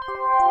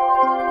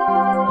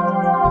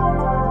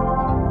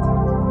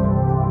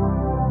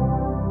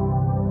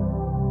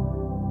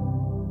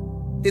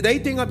Iti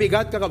daytoy nga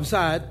bigat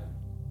kakabsat,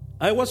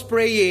 I was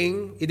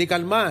praying, idi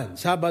kalman,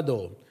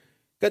 Sabado.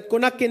 Kat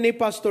kunakin ni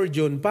Pastor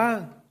John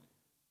pa,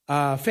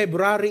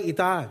 February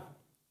ita.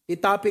 Ti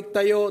topic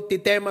tayo,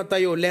 ti tema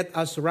tayo, let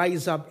us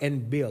rise up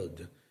and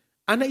build.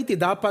 Ana iti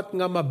dapat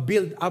nga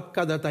ma-build up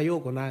kada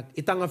tayo kunat.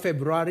 Ita nga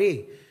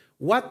February.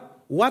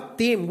 What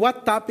theme,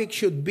 what topic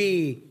should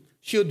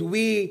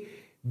we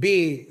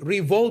be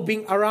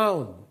revolving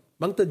around?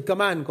 Mangtad ka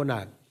man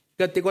kunat.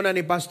 Kat ti kunan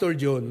ni Pastor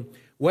John,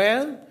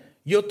 well,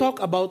 you talk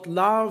about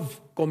love,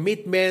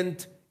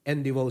 commitment,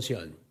 and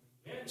devotion.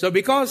 So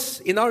because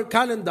in our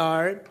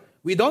calendar,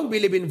 we don't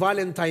believe in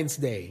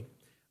Valentine's Day.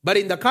 But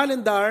in the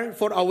calendar,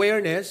 for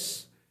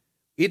awareness,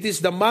 it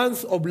is the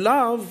month of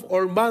love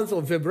or month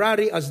of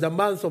February as the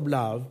month of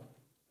love.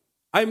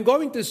 I'm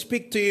going to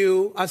speak to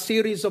you a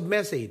series of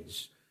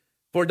messages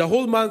for the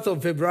whole month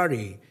of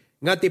February.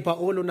 Nga ti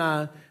paulo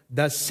na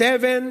the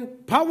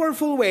 7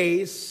 powerful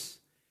ways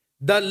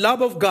the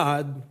love of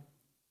God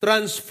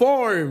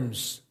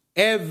transforms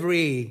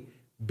every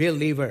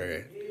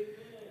believer.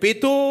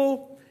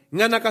 7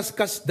 nga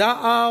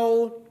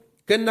nakaskasdaaw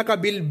ken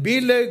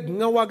nakabilbileg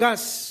nga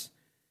wagas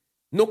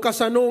no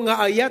kasano nga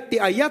ayat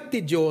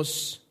ti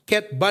Dios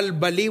ket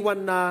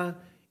balbaliwan na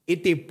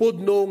iti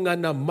pudno nga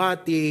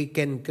namati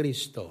ken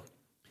Kristo.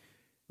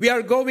 We are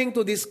going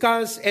to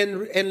discuss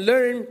and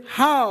learn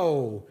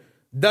how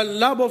the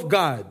love of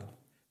God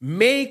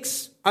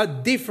makes a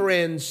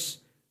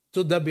difference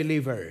to the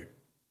believer.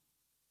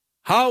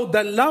 How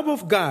the love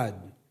of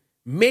God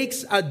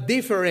makes a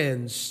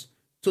difference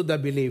to the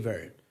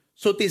believer.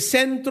 So ti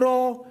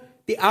sentro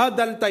ti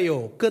adal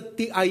tayo ket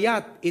ti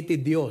ayat iti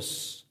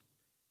Dios.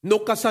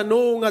 No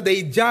kasano nga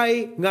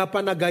dayjay nga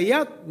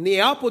panagayat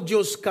ni Apo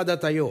Dios kada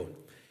tayo.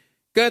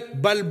 Ket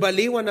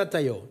balbaliwan na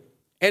tayo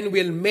and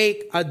will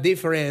make a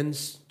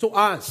difference to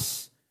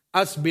us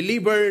as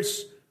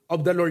believers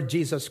of the Lord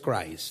Jesus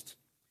Christ.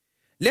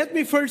 Let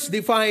me first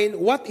define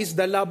what is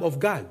the love of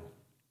God.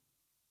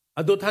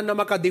 Aduthan na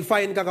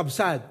maka-define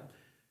kakabsat.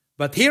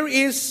 But here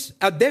is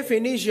a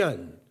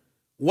definition,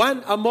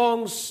 one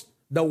amongst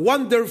the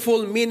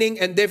wonderful meaning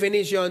and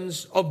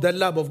definitions of the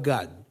love of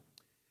God.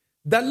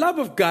 The love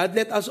of God,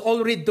 let us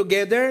all read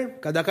together.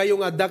 Kada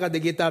kayong adda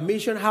kadigita,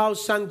 Mission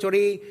House,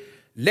 Sanctuary,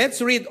 let's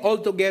read all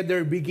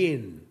together,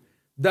 begin.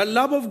 The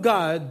love of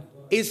God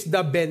is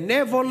the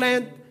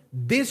benevolent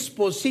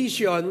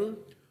disposition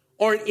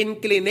or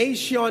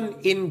inclination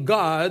in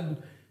God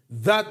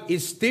that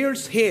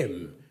steers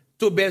Him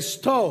to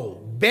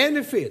bestow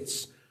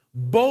benefits,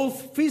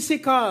 both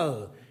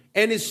physical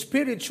and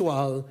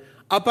spiritual,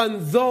 upon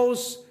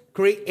those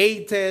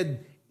created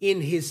in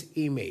His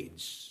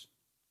image.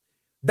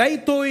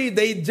 Daytoy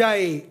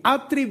dayjay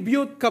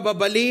attribute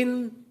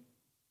kababalin,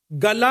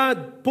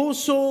 galad,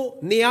 puso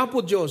ni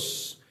Apo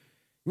Dios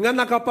nga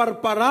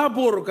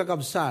nakaparparabor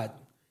kakabsat,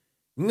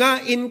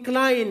 nga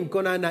incline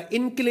ko na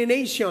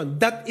inclination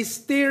that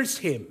steers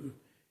Him.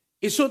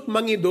 Isut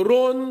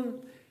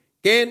mangiduron,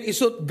 ken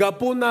isut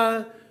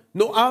gapuna,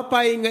 no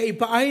apay nga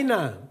ipaay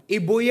na,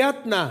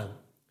 ibuyat na,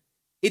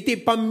 iti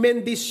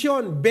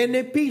pamendisyon,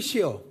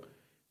 benepisyo,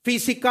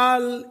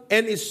 physical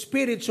and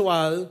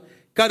spiritual,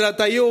 kada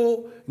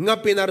tayo nga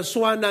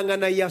pinarswana nga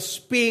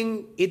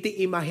nayasping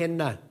iti imahen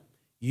na.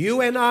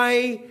 You and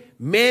I,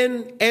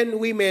 men and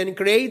women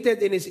created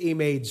in His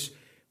image,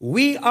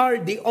 we are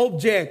the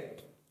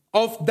object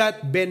of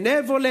that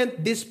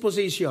benevolent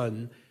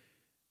disposition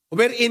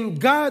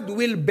wherein God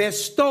will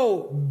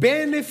bestow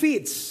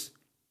benefits,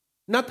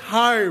 not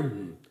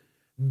harm,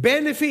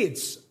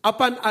 benefits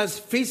upon us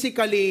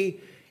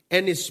physically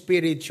and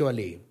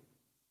spiritually.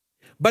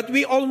 But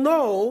we all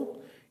know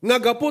nga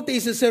gapot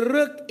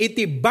isiserek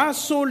iti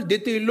basol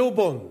diti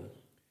lubong.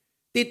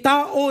 Ti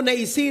tao na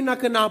isina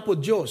ken Apo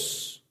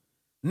Dios.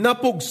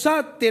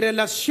 Napugsat ti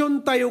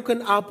relasyon tayo ken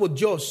Apo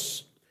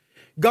Dios.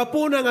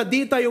 Gapo na nga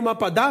di tayo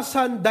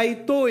mapadasan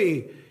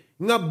daytoy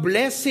nga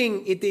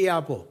blessing iti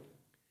Apo.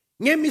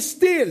 Ngem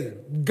still,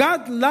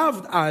 God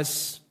loved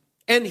us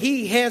and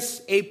He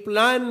has a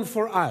plan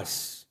for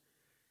us.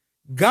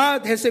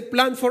 God has a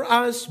plan for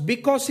us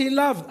because He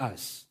loved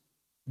us.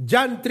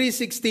 John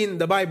 3:16,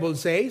 the Bible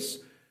says,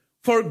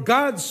 for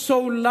God so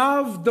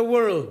loved the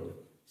world,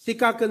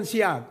 sikaken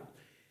siya,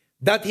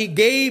 that He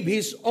gave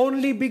His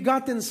only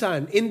begotten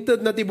Son,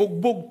 inted na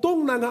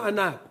tibugbugtong na nga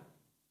anak,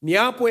 ni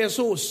Apo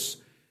Jesus,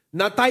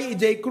 natay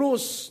ijay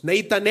krus, na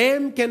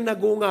itanem ken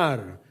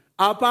nagungar.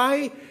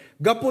 Apay,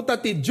 gaputa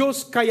ti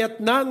Diyos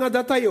kayat na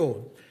nga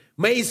datayo,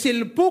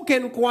 maisilpo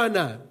ken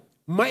kuana,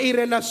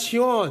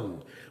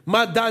 mairelasyon,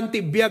 madaan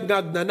ti biyag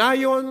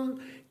ngagnanayon,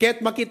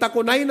 ket makita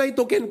ko na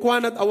ito ken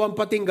kuana at awang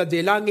pating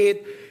gadya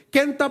langit,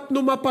 kentap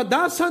no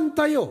mapadasan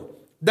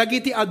tayo,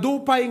 dagiti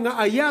adupay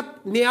nga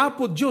ayat ni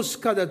Apo Diyos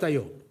kada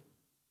tayo.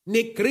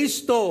 Ni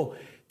Kristo,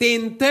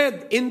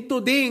 tinted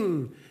into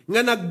ding, nga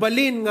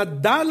nagbalin nga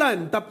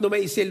dalan, tapno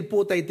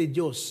maisilpo tayo ti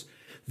Diyos.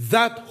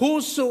 That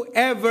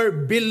whosoever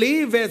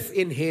believeth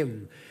in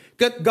Him,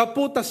 kat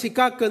gaputa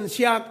sikaken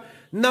siya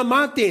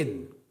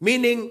namatin,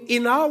 meaning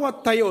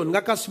inawat tayon,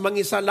 nga kas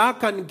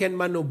mangisalakan ken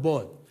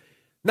manubot.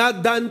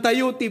 Nadaan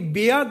tayo ti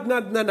biyag nga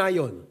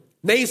agnanayon.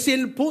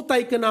 Naisilpo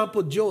tayo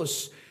kanapo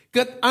Diyos.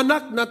 Kat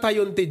anak na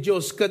tayon ti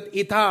Diyos. Kat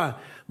ita,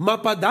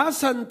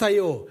 mapadasan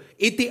tayo.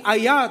 Iti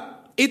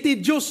ayat, iti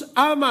Diyos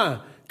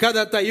Ama,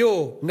 kada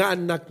tayo nga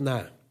anak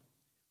na.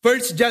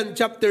 1 John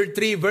chapter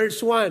 3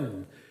 verse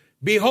 1.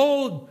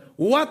 Behold,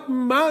 what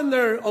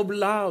manner of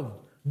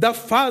love the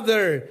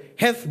Father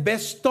hath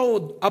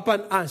bestowed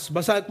upon us.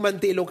 Basag man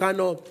ti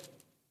Ilocano.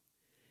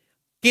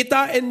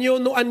 Kitain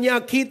nyo no anya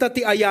kita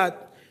ti ayat.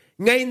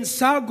 Ngayon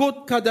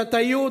sagot kada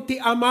tayo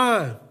ti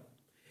Ama.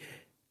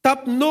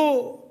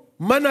 Tapno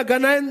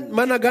managanan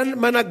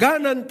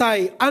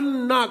tay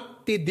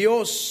anak ti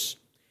Dios.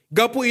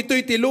 Gapu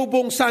ito'y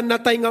tilubong saan na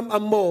tay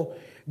ngamam mo.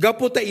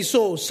 Gapu ta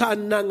iso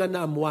saan na nga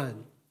naamuan.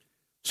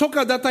 So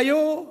kada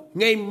tayo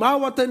ngay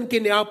mawatan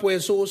kini Apo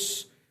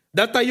Jesus,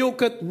 datayo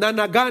ket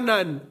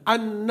nanaganan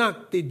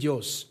anak ti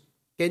Dios.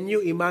 Can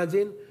you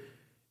imagine?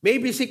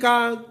 Maybe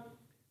sika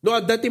no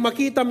adda ti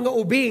makitam nga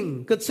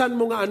ubing ket san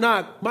mo nga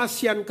anak,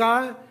 masyan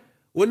ka,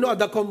 wenno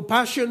adda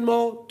compassion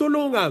mo,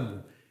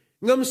 tulungam.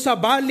 Ngam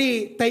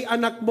sabali tay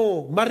anak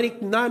mo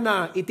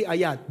mariknana iti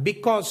ayat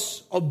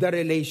because of the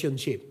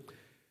relationship.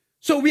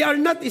 So we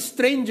are not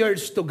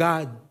strangers to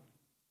God.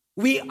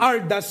 We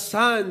are the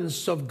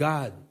sons of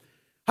God.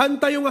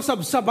 Hantayo nga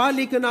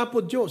sabsabali ka na po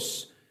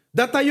Diyos.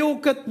 Datayo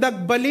kat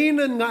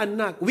nagbalinan nga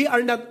anak. We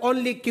are not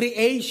only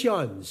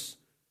creations,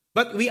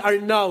 but we are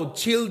now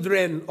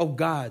children of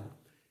God.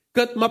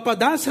 Kat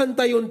mapadasan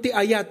tayon ti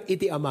ayat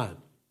iti Ama.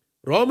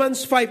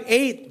 Romans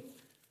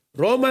 5:8.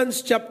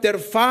 Romans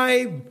chapter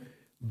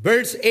 5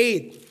 verse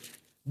 8.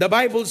 The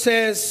Bible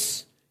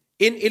says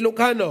in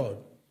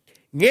Ilocano,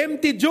 ngem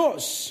ti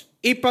Diyos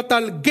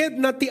ipatalged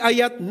na ti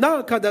ayat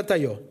na kada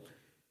tayo.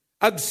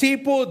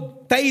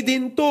 Agsipod tay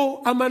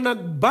dinto ama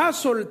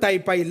nagbasol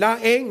tay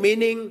paylaeng,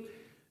 meaning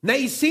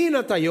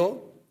naisina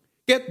tayo,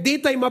 ket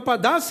di tay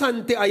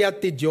mapadasan ti ayat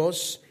ti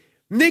Diyos,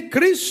 ni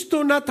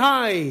Kristo na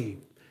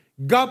tay,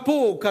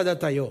 gapo kada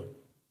tayo.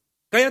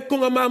 Kaya't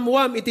kung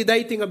amamuam iti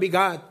dayti nga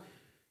bigat,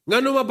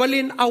 ngano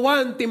mabalin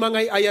awan ti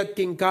mangay ayat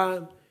king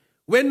ka,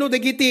 wenno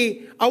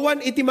dagiti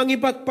awan iti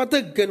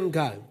mangipatpateg ken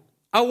ka,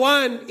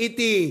 awan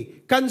iti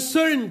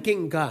concern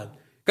king ka.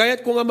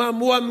 Kaya't kung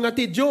amamuam nga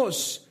ti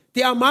Diyos, ti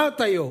Ama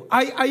tayo,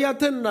 ay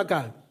ayaten na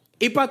ka,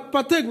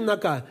 ipatpateg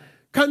na ka,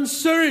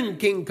 concern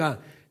king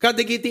ka,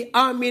 kadagiti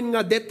amin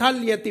nga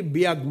detalye ti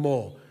biyag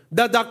mo,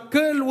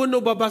 dadakkel wenno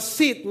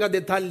babasit nga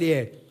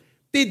detalye,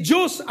 ti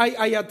Diyos ay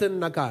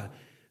ayaten na ka.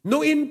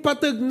 No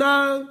inpateg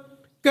na,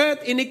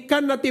 ket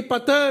inikkan na ti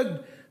pateg,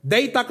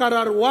 dayta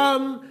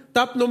kararwam,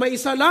 tapno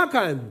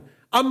maisalakan,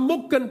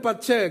 ammok ken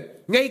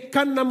patsek, ngay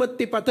kan na met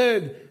ti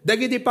pateg,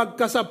 dagiti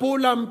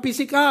pagkasapulam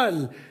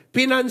pisikal,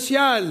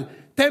 pinansyal,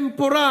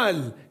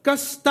 temporal,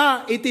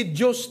 kasta iti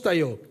Diyos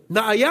tayo,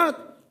 na ayat,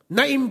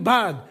 na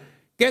imbag,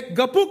 ket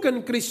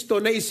gapuken Kristo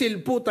na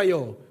isilpo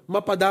tayo,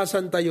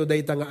 mapadasan tayo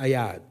dayta nga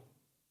ayat.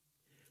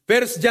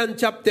 1 John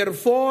chapter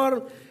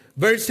 4,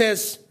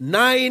 verses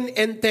 9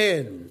 and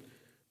 10.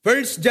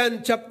 1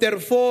 John chapter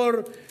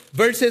 4,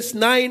 verses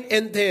 9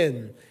 and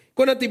 10.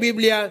 Kuna ti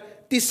Biblia,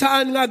 ti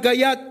saan nga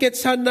gayat ket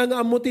saan nga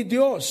amo ti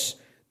Dios,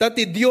 ta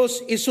ti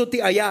Dios isu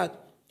ti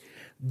ayat.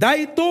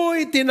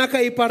 Daytoy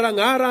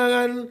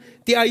tinakaiparangarangan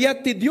ti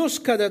ayat ti Dios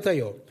kada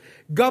tayo.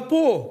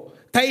 Gapo,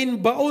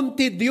 tainbaon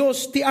ti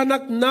Dios ti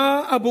anak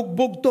na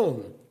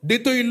abugbugtong.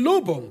 Dito'y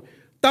lubong,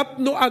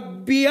 tapno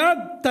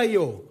agbiag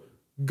tayo,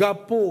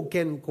 gapo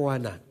ken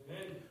kuana.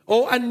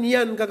 O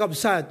anyan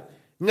kakabsat,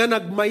 nga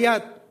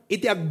nagmayat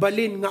iti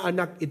agbalin nga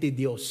anak iti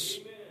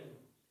Dios.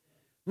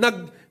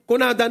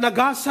 Kunada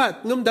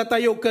nagasat, ngam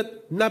datayo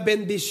ket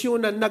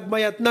nabendisyonan,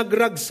 nagmayat,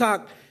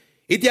 nagragsak,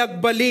 iti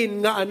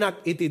agbalin nga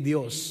anak iti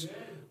Dios.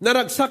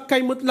 Naragsak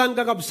kay mutlang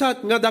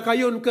kakabsat, nga da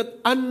kayon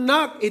ket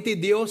anak iti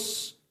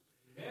Dios.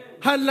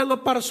 Halang nga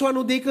parsuan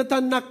o di ket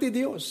anak ti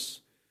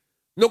Dios.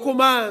 No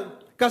kuma,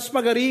 kas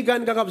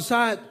pagarigan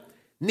kakabsat,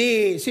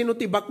 ni sino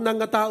tibak nang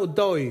nga tao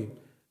doy,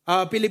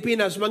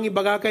 Pilipinas,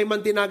 mangibaga kay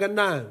mantinagan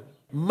na,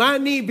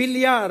 Manny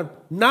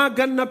Villar,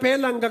 nagan na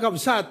pelang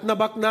kakabsat na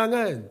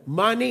baknangan.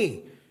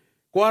 Manny,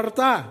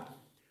 kwarta,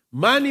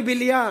 Manny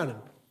Villar.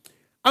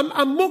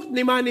 Amok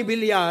ni Manny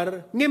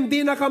Villar, ngem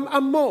di na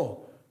kam-am mo.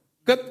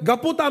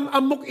 Gaput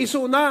amok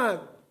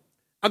isuna,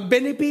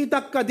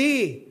 agbenepitak ka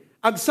di,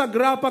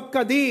 agsagrapak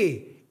ka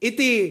di,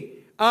 iti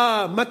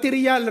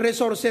material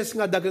resources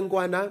nga dagang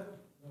kuana.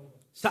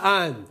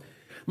 Saan?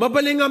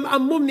 Mabaling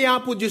amum ni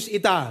Apo Diyos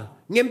ita,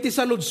 ngem ti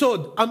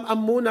saludsod,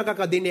 am-amu na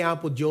kakadi ni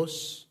Apo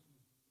Diyos.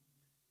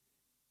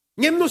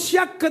 Ngem no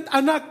siyak ket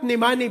anak ni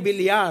Manny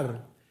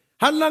Villar,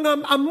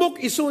 halang amok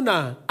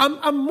isuna,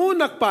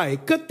 amunak pay,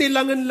 ket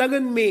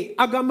tilangan-langan mi,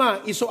 agama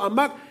iso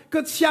amak,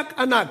 ket siyak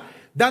anak.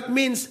 That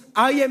means,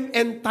 I am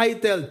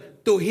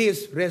entitled to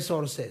his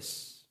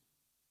resources.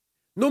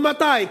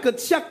 Numatay,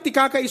 ket siyak ti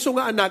kakaiso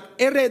nga anak,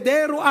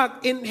 eredero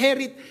ak,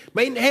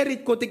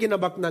 ma-inherit ko ti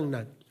kinabaknang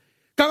nan.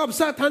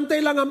 Kakabsat,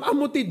 hantay lang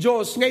amu ti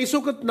Diyos, nga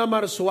isukat na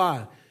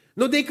marswa.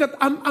 No di kat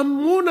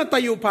amu na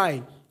tayo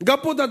pay,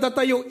 gapo da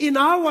tayo,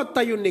 inawat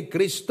tayo ni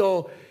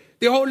Kristo,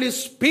 Ti Holy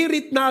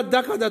Spirit na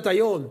adda kada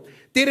tayo.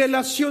 Ti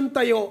relasyon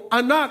tayo,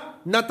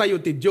 anak na tayo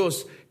ti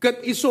Diyos.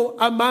 Kat iso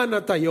ama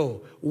na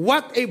tayo.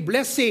 What a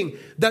blessing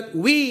that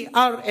we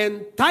are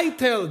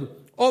entitled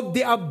of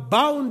the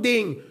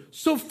abounding,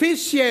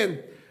 sufficient,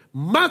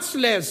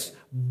 matchless,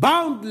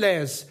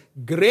 boundless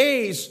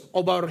grace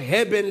of our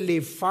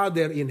Heavenly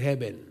Father in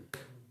heaven.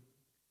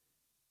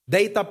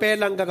 Dayta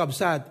pelang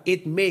kakabsat,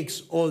 it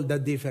makes all the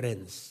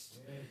difference.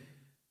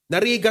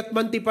 Narigat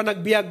man ti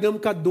panagbiag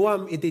ng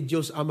kaduam iti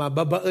Diyos Ama,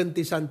 babaan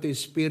ti Santo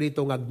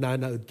Espiritu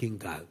ngagnanaad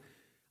king ka.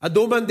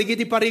 Aduman,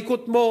 digiti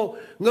parikot mo,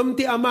 ngam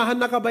ti amahan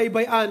na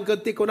kabaybayan,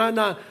 kat ti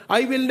kunana,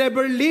 I will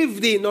never leave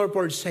thee nor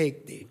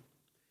forsake thee.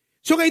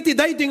 So kay ti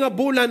day ti nga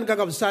bulan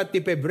kakabsat ti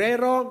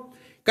Pebrero,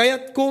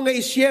 kaya't kung nga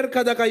ishare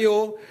kada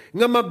kayo,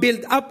 nga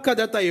ma-build up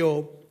kada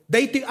tayo,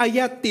 day ti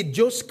ayat ti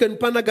Diyos, kan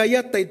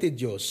panagayat tay ti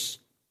Diyos.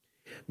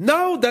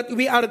 Now that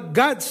we are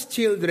God's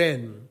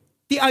children,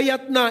 ti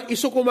ayat na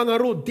iso ko mga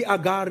rod, ti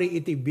agari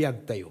iti biyag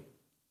tayo.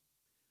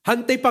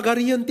 Hantay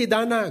pagariyan ti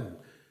danag,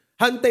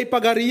 hantay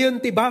pagariyan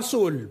ti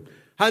basol,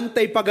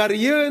 hantay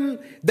pagariyan,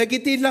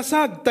 dagiti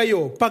lasag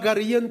tayo,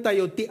 pagariyan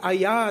tayo, ti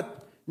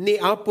ayat ni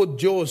Apo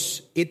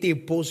Diyos, iti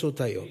puso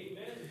tayo.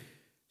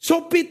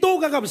 So pito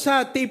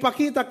kakabsat, ti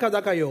ipakita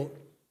kada kayo,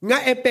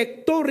 nga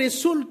epekto,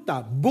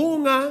 resulta,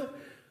 bunga,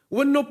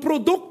 wano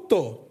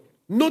produkto,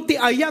 no ti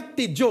ayat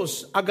ti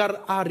Diyos,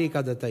 agar-ari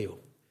kada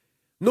tayo.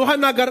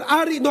 Nohan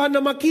agar-ari, nohan na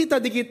makita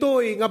di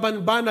kitoy, nga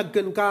banbanag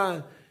ken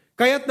ka,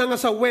 kayat na nga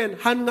sawen,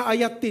 han nga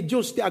ayat ti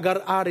Diyos, ti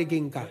agar-ari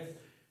king ka.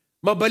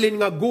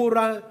 Mabalin nga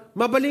gura,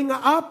 mabalin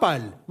nga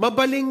apal,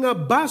 mabalin nga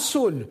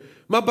basol,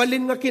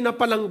 mabalin nga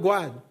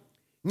kinapalangguan.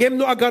 Ngem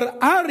no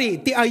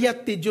agar-ari, ti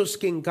ayat ti Diyos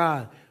king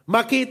ka,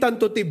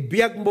 makitan to ti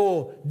biyag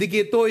mo, di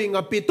kitoy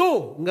nga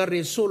pito, nga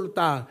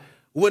resulta,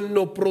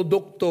 wenno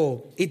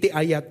produkto, iti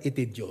ayat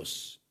iti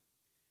Diyos.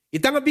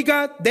 Itang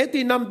abigat,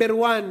 deti number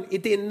 1,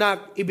 iti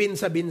inak,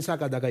 ibinsa-binsa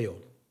kada kayo.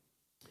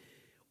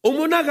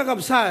 Umuna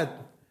kakabsat,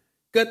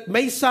 kat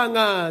may sa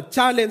nga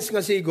challenge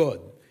nga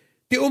sigod.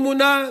 Ti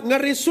umuna nga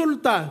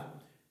resulta,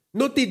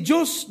 no ti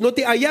Diyos, no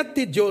ti ayat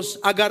ti Diyos,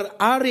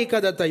 agar-ari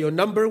kada tayo.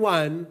 Number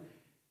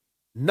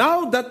 1,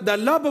 now that the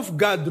love of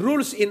God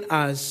rules in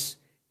us,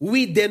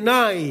 we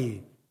deny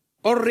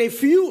or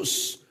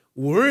refuse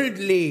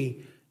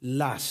worldly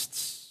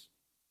lusts.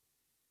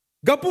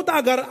 Gapot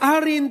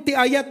agar-arin ti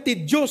ayat ti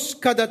Diyos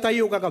kada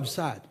tayo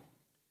kakabsat.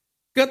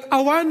 Kat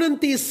awanan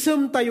ti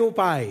isem tayo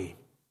pay.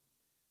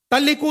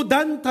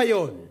 Talikudan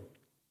tayon.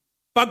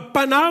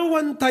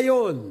 Pagpanawan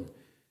tayon.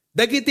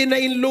 Dagiti na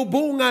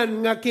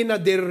inlubungan nga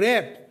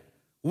kinadirep.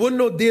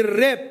 Wano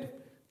direp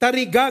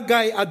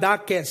tarigagay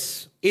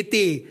adakes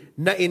iti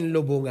na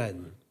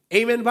inlubungan.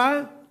 Amen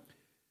ba?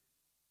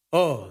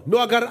 No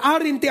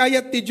agar-arin ti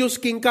ayat ti Diyos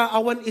king ka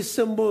awan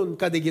isembon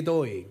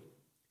kadigitoy.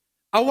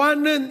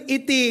 Awanen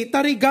iti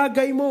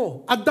tarigagay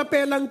mo, at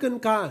dapelang ken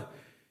ka.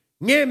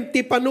 Ngem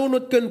ti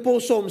panunot ken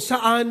pusom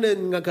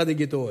saanen nga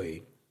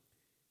kadigitoy.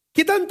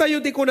 Kitan tayo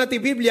ti kuna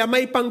ti Biblia,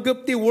 may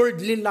panggap ti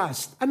worldly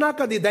lust.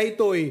 Anaka di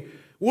daytoy,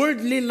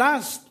 worldly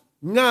lust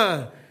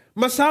nga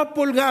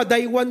masapol nga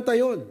adaywan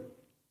tayon.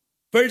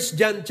 1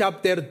 John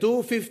chapter 2,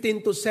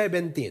 15 to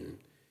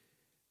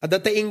 17.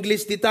 At data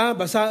English dita,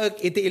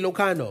 basaak iti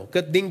Ilocano.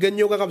 Kat dinggan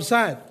nyo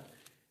kakabsat.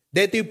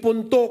 Deti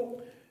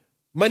puntok,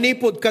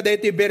 manipod ka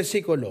deti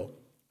versikulo.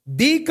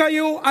 Di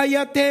kayo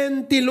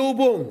ayaten ti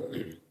lubong.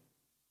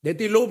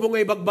 Deti lubong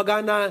ay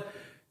bagbagana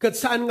kat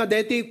saan nga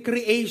deti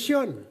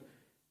creation.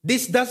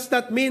 This does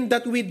not mean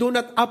that we do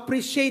not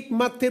appreciate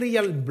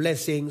material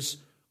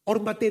blessings or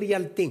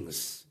material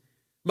things.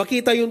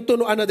 Makita yung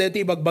tunuan na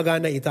deti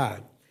bagbagana ita.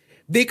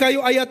 Di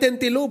kayo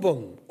ayaten ti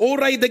lubong.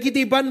 Oray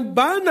dagiti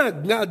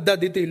banbanag nga adda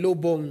diti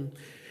lubong.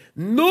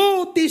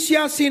 No ti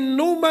siya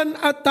sinuman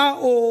a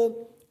tao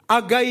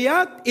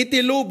agayat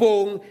iti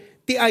lubong,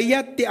 ti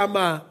ayat ti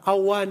ama,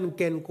 awan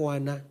ken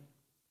kuana.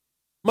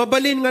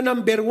 Mabalin nga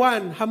number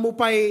 1,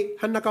 hamupay,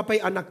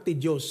 hanakapay anak ti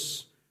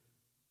Diyos.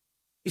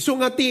 Isu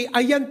nga ti,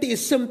 ayan ti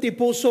isem ti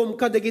pusom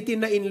kadagiti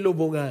na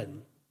inlubungan.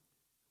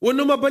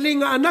 Wano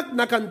mabalin nga anak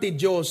na kan ti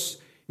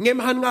Diyos,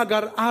 ngemhan nga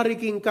agar-ari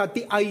king ka,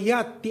 ti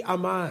ayat ti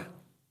ama.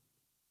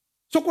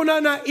 So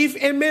kunana, if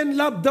a man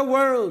love the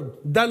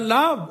world, the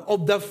love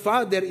of the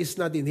Father is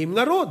not in him.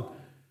 Nga rod,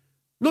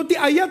 no ti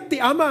ayat ti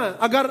ama,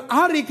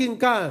 agar-ari king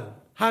ka,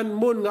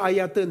 hanmon nga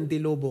ayaten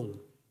ti lubong.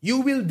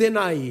 You will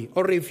deny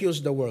or refuse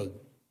the world.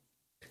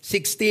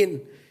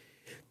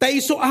 16.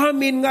 Taiso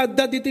amin nga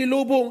adda diti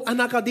lubong,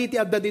 anak aditi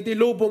adda diti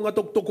lubong nga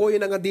tuktukoy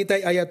nga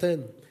ditay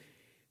ayaten.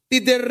 Ti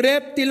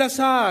derep ti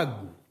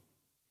lasag,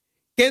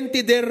 ken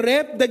ti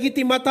derep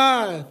dagiti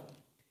mata,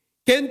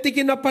 ken ti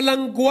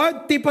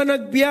kinapalangguad ti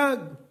panagbiag,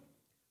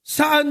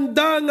 saan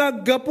da nga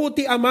gapu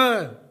ti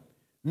ama,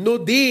 no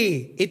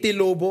di iti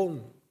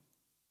lubong.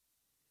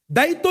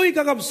 Daytoy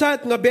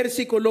kakabsat nga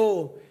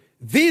bersikulo,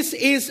 this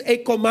is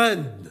a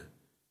command.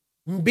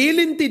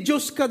 Bilin ti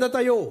Diyos kada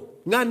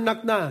tayo, nga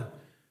anak na,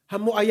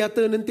 hamo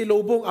ayaten ti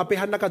lubong,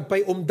 apihan na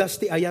kadpay umdas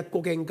ti ayat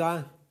ko keng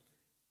ka.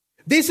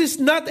 This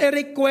is not a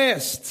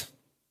request.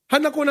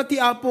 Hanak ko na ti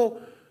Apo,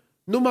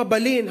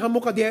 numabalin, hamo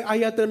ka di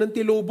ayatan ng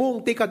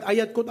tilubong, tikad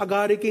ayat ko't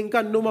agari king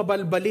kan,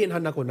 numabalbalin,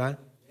 hanako na.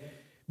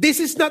 This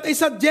is not a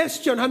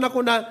suggestion,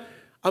 hanako na,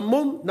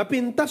 amom,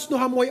 napintas no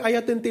hamoy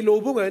ayatan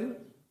tilubongan,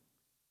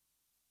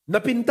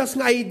 napintas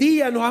nga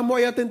idea no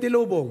hamoy ayatan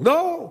tilubong.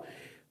 No!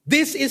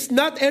 This is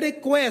not a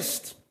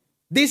request.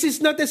 This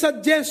is not a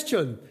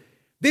suggestion.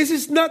 This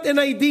is not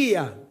an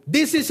idea.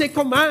 This is a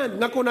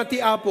command na kunati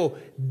Apo,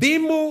 di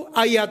mo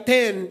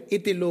ayaten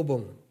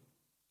itilubong.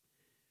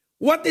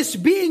 What is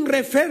being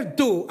referred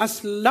to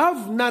as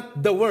love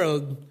not the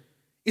world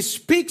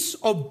speaks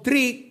of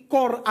three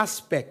core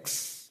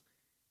aspects.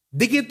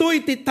 Di kito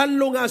iti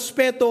talong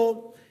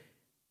aspeto,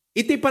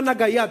 iti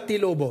panagayat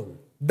ti lubong.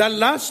 The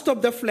lust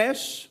of the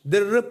flesh, the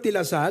rep ti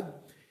lasad,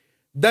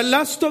 the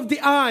lust of the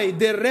eye,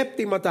 the rep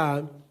ti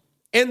mata,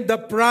 and the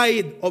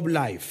pride of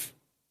life.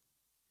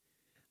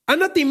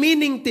 Ano ti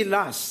meaning ti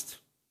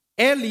lust?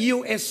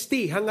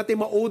 L-U-S-T, hangati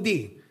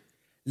maudi.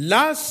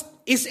 Lust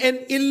is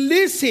an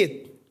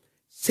illicit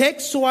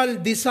sexual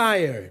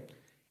desire,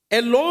 a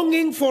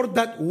longing for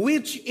that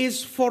which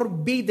is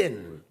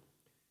forbidden.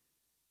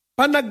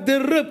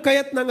 Panagderep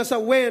kayat na nga sa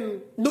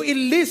wen, no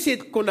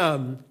illicit ko na,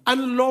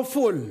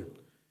 unlawful,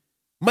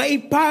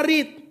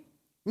 maiparit,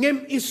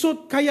 ngem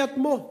isut kayat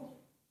mo.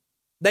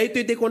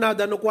 Dahito iti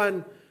kunada no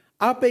kwan,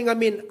 apay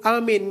ngamin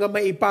amin nga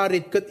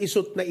maiparit kat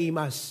isut na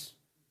imas.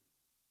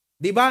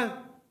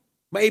 Diba?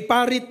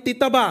 Maiparit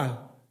tita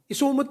ba?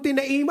 Isumot ti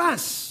na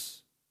imas.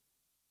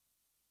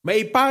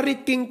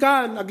 Maiparit king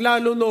kan,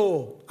 aglalo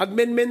no,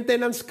 agmen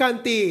maintenance kan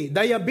ti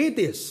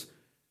diabetes.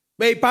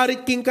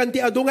 Maiparit king kan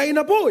ti adungay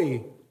na po'y.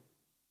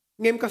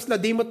 Ngem kasla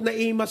dimot na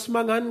imas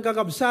mangan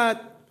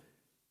kakabsat.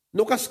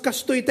 No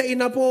kaskastoy ta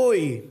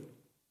inapoy.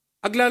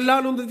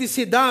 Aglalalo na ti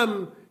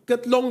sidam,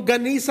 katlong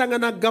ganisa nga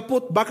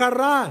naggapot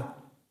bakara.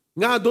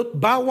 Nga adot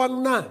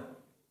bawang na.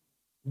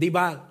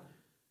 Diba?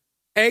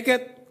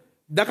 Eket,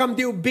 dakam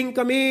ti ubing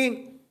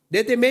kami,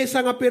 deti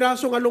mesa nga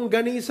piraso nga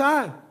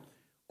longganisa.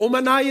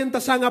 Umanayan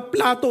ta sa nga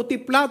plato, ti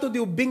plato di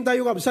ubing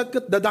tayo kabsat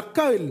kat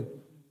dadakkel.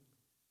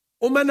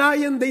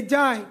 Umanayan di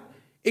jay,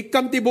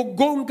 ikam ti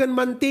bugong kan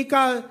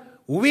mantika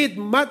with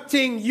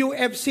matching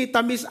UFC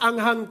tamis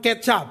anghang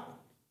ketchup.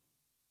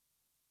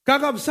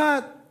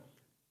 Kakabsat,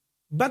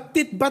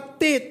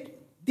 batit-batit,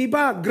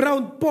 diba,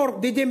 ground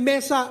pork, di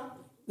mesa,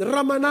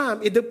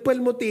 ramanam,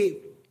 idepel mo ti,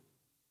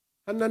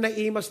 na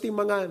naimas ti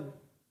mangan.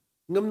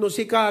 Ngam no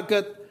si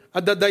kakat,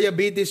 ada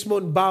diabetes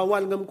mo,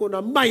 bawal ngam ko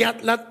na,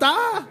 mayat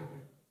lata.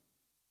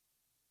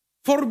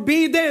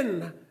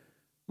 Forbidden.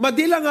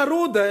 Madilang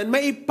arudan,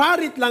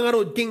 maiparit lang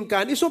arud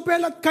kingkan,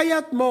 isupelat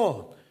kayat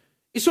mo,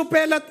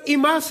 isupelat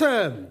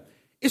imasam,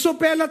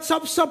 isupelat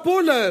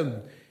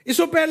sapsapulam,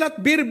 isupelat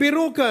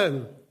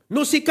birbirukan,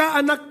 no si ka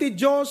anak ti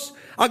Diyos,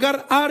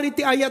 agar ari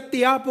ti ayat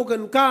ti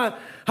apukan ka,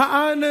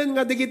 haanan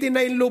nga digiti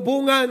na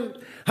ilubungan,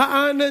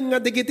 haanan nga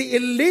digiti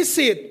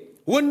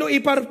illicit, wano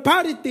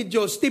iparparit ti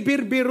Diyos, ti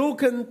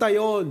birbirukan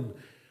tayon,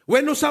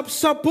 wano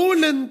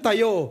sapsapulan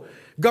tayo,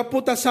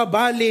 gaputa sa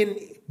balin,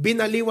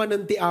 binaliwan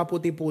ng ti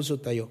apo ti puso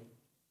tayo.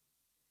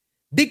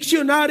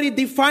 Dictionary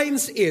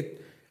defines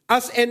it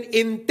as an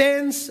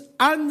intense,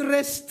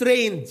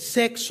 unrestrained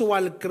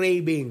sexual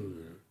craving.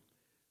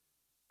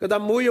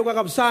 Kadamuyo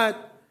kakabsat,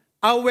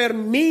 our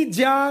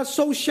media,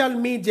 social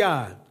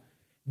media,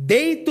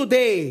 day to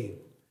day,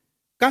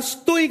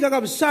 kastoy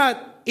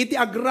kakabsat, iti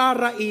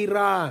agrara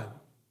ira.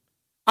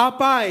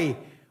 Apay,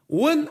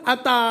 wen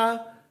ata,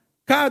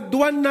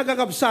 kaadwan na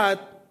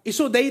kakabsat,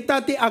 iso dayta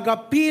ti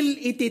agapil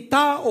iti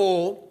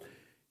tao,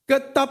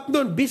 kat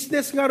nun,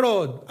 business nga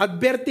rod,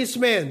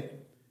 advertisement.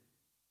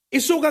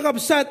 Iso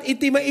kakabsat,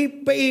 iti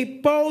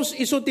maipost,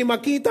 iso ti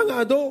makita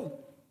nga ado.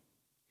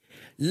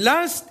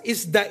 Lust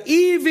is the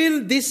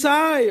evil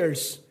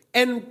desires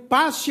and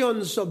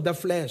passions of the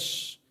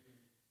flesh.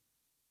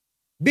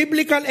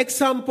 Biblical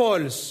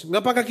examples, nga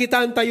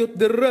pagkakitaan tayo't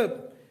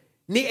derep,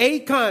 ni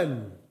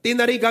Achan,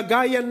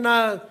 tinarigagayan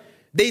na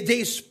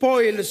DJ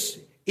spoils,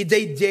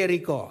 ijay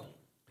Jericho.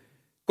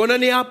 Kuna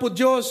ni Apo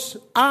Diyos,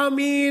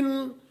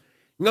 amin,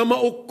 nga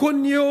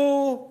maukunyo,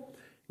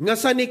 nga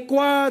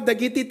sanikwa,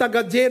 dagiti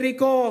taga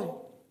Jericho.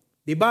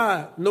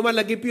 Diba?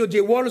 Numalagip yun,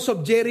 the walls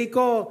of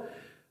Jericho.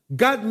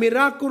 God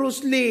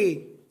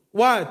miraculously,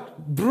 what?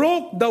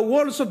 Broke the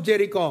walls of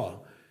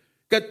Jericho.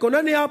 Kat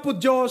kuna ni Apo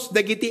Diyos,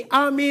 dagiti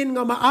amin,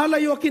 nga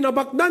maalayo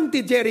kinabaknan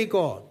ti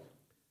Jericho.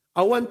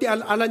 Awan ti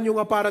alalan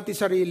nyo nga para ti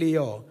sarili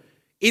yo.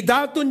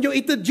 Idaton nyo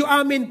itudyo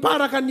amin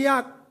para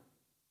kanyak.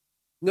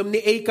 Ngam ni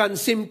Achan,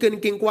 simken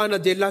kingkwana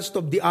the lust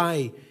of the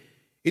eye.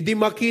 Idi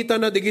makita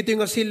na digiti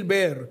nga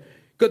silver.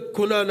 Kat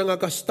kuna na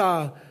nga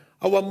kasta,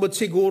 awamot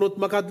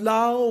sigurot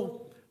makadlaw.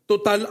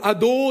 Total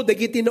ado,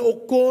 digiti na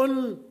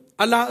ukon.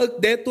 Alaak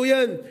deto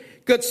yan.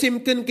 Kat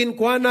simken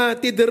kingkwana,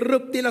 ti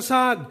derup ti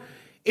lasag.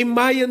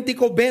 Imayan ti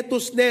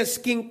covetous-ness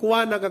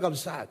kingkwana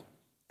kakabsat.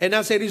 And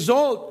as a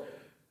result,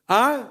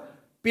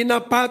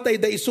 pinapatay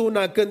da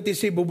isuna kanti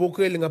si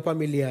bubukil nga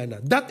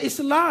pamilyana. That is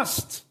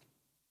lust.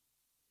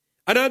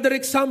 Another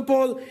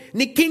example,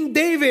 ni King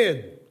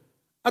David,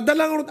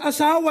 adalang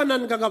asawa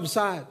nan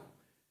kakabsat.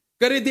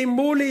 Karidi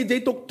muli,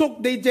 di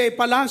tuktok, di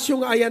palasyo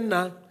nga ayan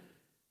na,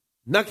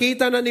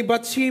 nakita na ni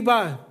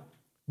Bathsheba,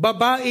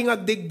 babaeng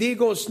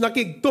agdigdigos,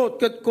 nakigtot,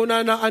 kat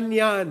kunanaan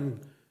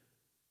yan.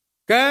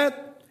 Kat,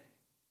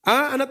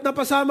 anat na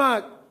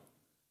pasamak,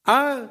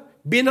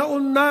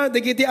 binaon na,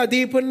 digiti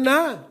adipon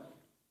na.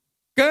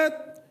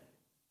 Kat,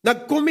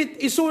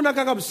 nag-commit iso na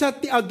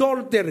kakabsat ti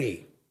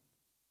adultery.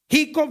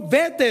 He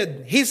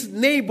coveted his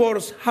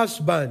neighbor's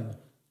husband.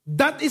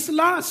 That is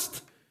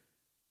lust.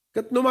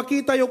 Kat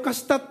numakita yung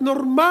kastat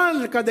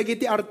normal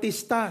kadagiti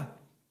artista.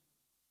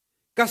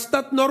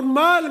 Kastat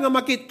normal nga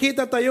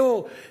makikita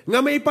tayo,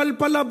 nga may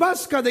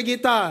palpalabas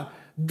kadagita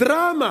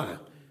drama,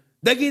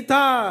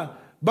 dagita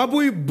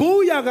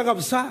babuy-buya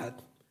kakabsat.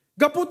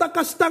 Gaputa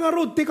kasta nga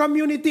rod ti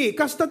community,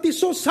 kasta ti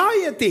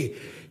society,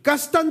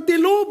 kastan ti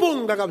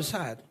lubong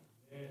kakabsat.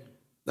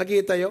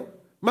 Nakita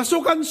yo?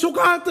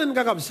 Masukan-sukatan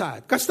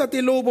kakabsat, kasta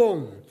ti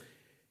lubong.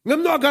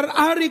 Ngam no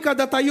agar-ari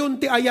kada tayon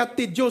ti ayat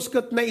ti Diyos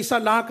kat na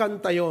isalakan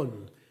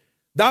tayon.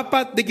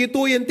 Dapat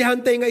digituyen ti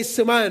hantay nga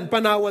isman,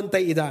 panawan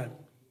tay ida.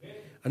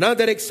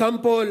 Another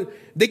example,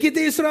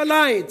 digiti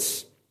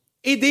Israelites,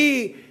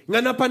 idi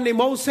nga napan ni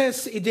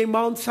Moses, idi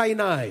Mount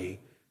Sinai,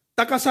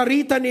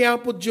 takasarita ni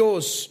Apo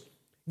Diyos,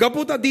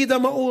 gaputa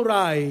dida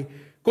mauray,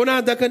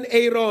 kunada kan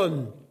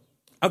Aaron,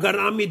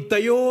 agaramid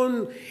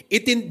tayon,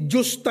 itin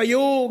Diyos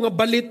tayo, nga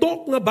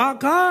balitok nga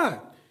baka,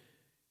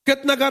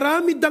 kat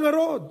nagaramid da nga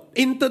rod,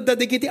 intad da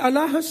digiti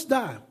alahas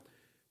da,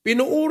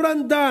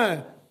 pinuuran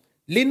da,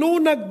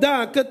 linunag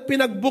da, kat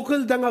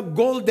pinagbukal da nga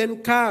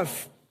golden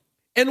calf.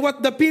 And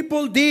what the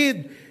people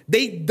did,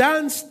 they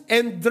danced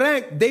and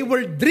drank, they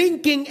were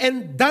drinking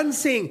and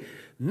dancing,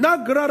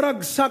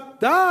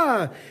 nagraragsak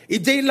da,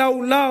 ijay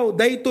lawlaw,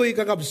 daytoy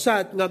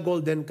kakabsat nga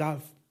golden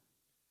calf.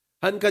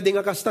 Han ka di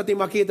nga kasta ti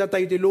makita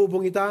tayo ti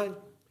lubong ita,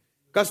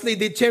 kasli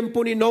di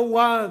tiyempo ni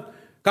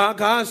Noah,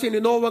 kakasi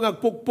ni Noah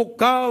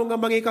ngagpukpukaw nga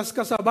mangikas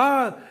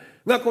kasaba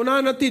nga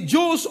kunana ti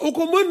Diyos o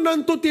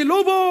kumunan to ti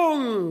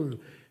lubong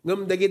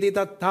ngam dagiti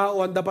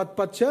tattao ang dapat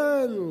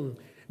patyan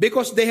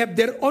because they have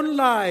their own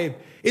life.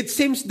 It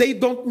seems they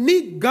don't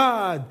need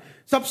God.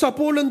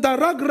 Sapsapulan da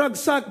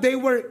ragragsak, they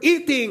were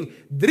eating,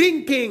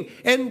 drinking,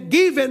 and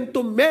given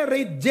to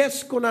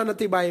marriages kunana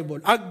ti Bible.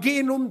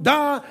 Aginom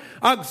da,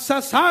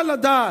 agsasala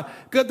da,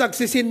 kat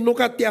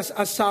agsisinnukat ti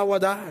asawa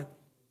da.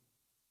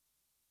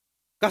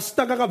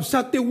 Kasta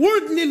kakabsat ti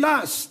worldly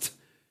lust.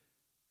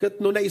 Kat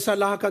no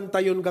naisalakan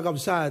tayon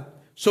kakabsat,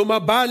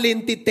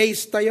 sumabalin ti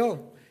taste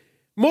tayo.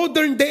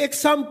 Modern day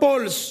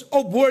examples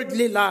of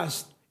worldly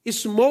lust is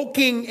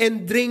smoking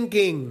and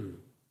drinking.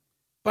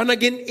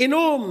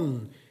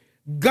 Panagin-inom,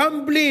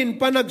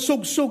 gambling,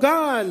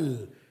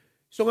 panagsugsugal.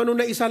 So ano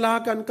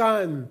naisalakan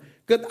kan,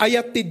 kat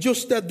ayat ti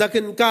Diyos na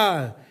daken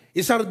ka,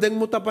 isardeng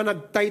mo ta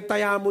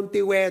panagtaytayamon ti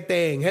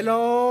weteng.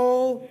 Hello?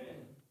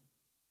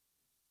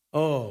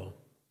 Oh.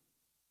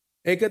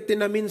 Kat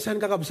tinaminsan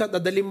kakabsat,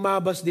 adalim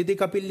mabas diti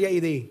kapilya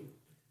iti.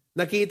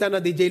 Nakita na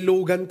DJ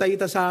lugan tayo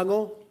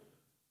tasango.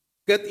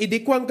 Kat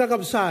idikwang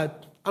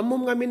kakabsat,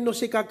 amom ngamin no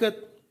si kakat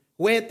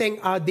weteng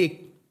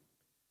adik.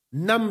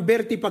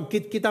 Number ti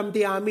pagkitkitam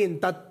ti amin,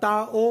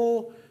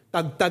 tattao,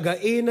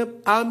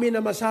 tagtagainap, amin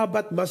na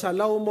masabat,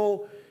 masalaw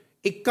mo,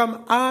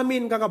 ikam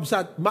amin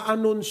kakabsat,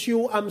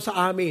 maanunsyo am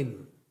sa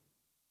amin.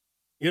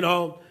 You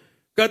know,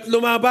 kat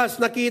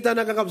lumabas, nakita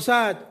na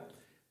kakabsat,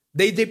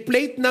 they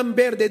plate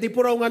number, they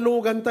puraw nga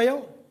lugan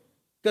tayo.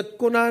 Kat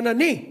kunana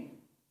ni,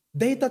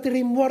 they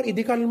tatirimwar,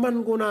 idikalman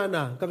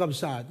kunana,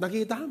 kakabsat.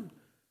 Nakita ham.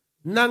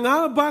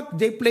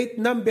 Nangabak, they plate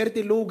number,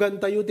 ti lugan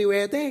tayo ti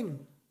weteng.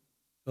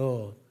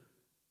 Oh.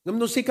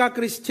 Ngamno si ka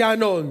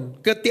Kristyanon,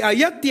 kat ti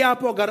ayat ti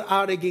apo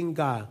agar-ariging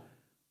ka,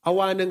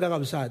 awanan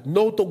kakabsat.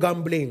 No to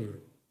gambling.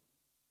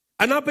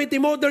 Anapay ti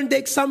modern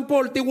day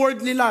example, ti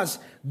worldly lust,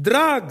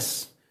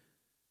 drugs.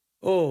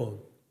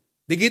 Oh.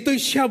 Digito'y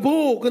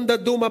shabu, kanda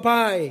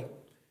dumapay.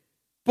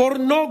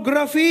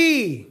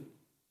 Pornography.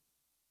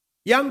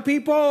 Young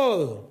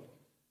people.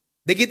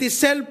 Digiti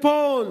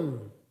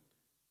cellphone.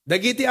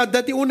 Digiti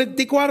adati unag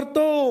ti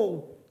kwarto.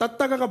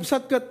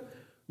 Tatakakabsat kat,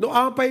 no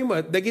apay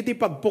mat, digiti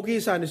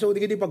pagpukisan. So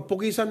digiti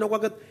pagpukisan, no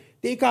kagat,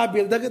 ti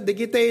ikabil,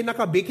 digiti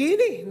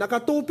nakabikini,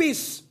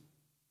 nakatupis.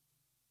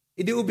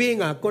 Idi ubi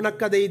nga, kung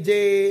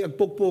nagkadayje,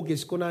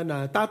 agpukpukis,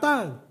 kunana,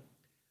 tatang.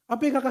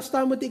 Apay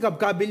kakastamo ti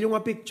kabil yung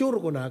picture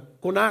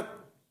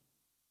kunak.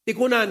 Ti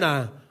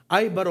kunana,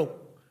 ay barok.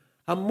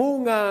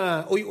 Amo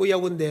nga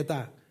uyawon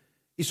deta.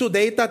 Isu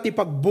deta ti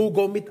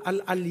pagbugaw mit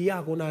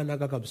al-alya kunana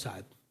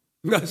kakabsat.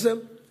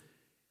 Ngasam,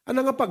 ano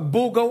nga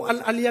pagbugaw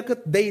al-alya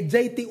kat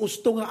dayjay ti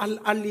usto nga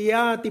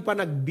al-alya ti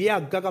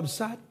panagbiag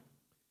kakabsat.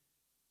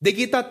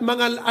 Digitat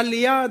mangal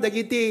alya,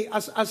 dagiti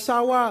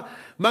asawa,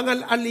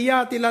 mangal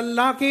alya ti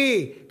lalaki,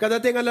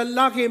 kadati nga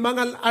lalaki,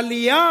 mangal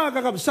alya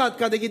kakabsat,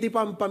 kadagiti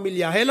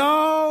pampamilya. Hello?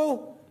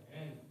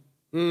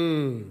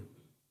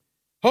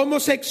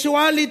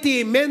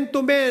 Homosexuality, men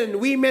to men,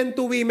 women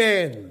to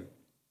women.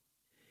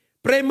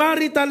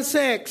 Premarital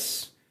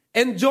sex,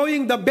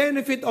 enjoying the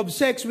benefit of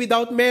sex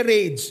without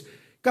marriage.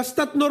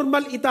 Kastat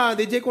normal ita,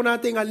 DJ ko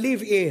natin nga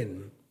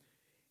live-in.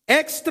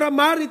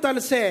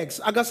 extramarital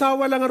sex,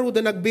 agasawa lang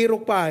aruda,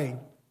 nagbirok pa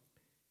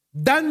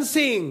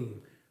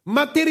dancing,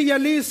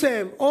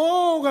 materialism,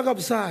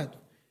 kakabsat.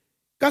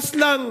 Kas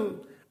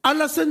lang,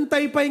 alasan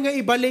tayo pa'y nga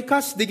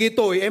ibalikas,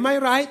 digitoy. Am I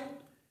right?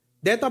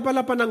 Deta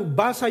pala pa nang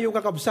basa yung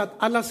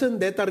kakabsat, alasan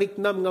deta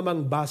riknam nga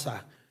mang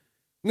basa.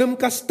 Ngam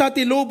kasta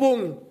ti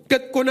lubong,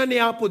 kat kuna ni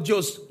Apo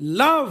Diyos,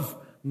 love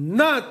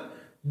not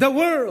the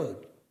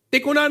world. Ti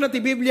kuna na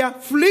ti Biblia,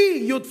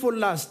 flee youthful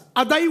lust,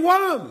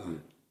 adaywam,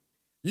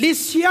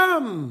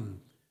 lisyam.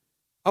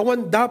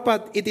 Awan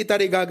dapat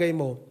ititarigagay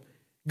mo.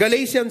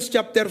 Galatians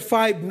chapter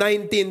 5,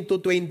 19 to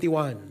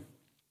 21.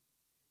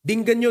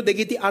 Dinggan nyo,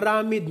 dagiti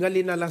aramid nga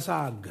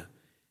linalasag.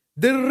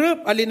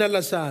 Derep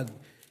alinalasag.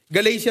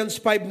 Galatians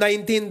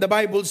 5:19, the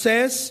Bible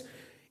says,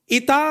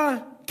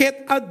 ita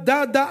ket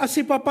addada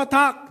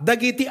asipapatak,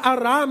 dagiti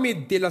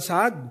aramid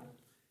tilasag.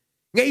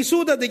 Nga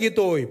isuda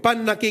digitoy,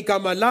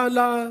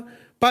 panakikamalala,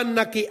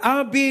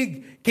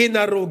 panakiabig,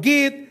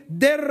 kinarugit,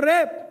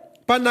 derep,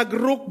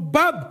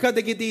 panagrukbab,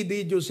 kadagiti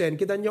di Diyosen.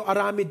 Kita nyo,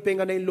 aramid pa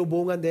nga na yung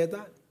lubungan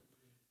deta.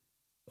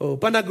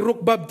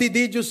 Panagrukbab ti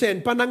di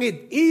Diyosen,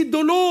 panangit,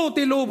 idolo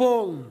ti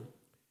lubong.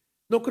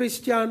 No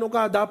Kristiyano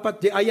ka,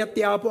 dapat di ayat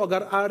ti Apo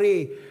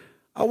agar-ari.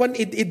 Awan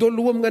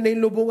idolwom nga na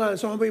yung lubungan.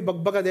 So may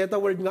bagbaga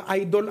deta word nga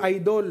idol.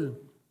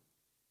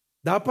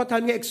 Dapat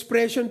han nga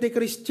expression ti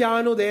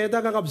Kristiyano deta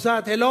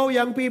kakabsat. Hello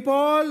young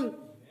people?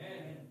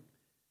 Amen.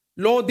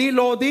 Lodi.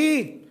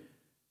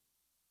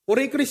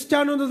 Uri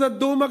Kristiyano na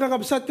duma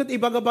kakabsat kat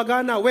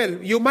ibagabaga na.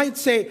 Well, you might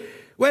say,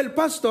 well,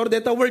 pastor,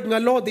 deta word nga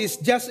lodi is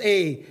just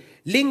a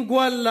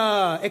lingual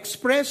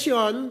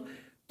expression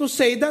to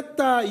say that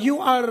you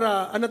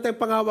are, ano tayong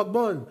pangawag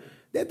mo?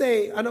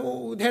 Dete,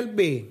 would help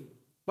me?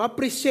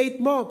 Ma-appreciate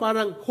mo,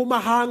 parang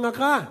humahanga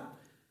ka.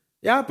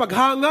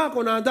 Paghanga ko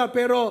nada,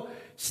 pero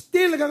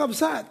still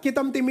kakabsat,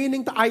 kitam ti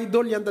meaning ta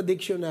idol yan ta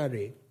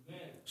dictionary.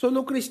 So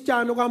no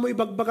Kristiyano ka mo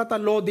ibagbaga ta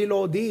lodi.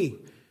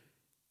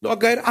 No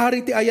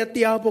agayar-ari ti ayat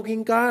ti Apo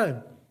king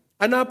ka.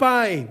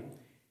 Anapay?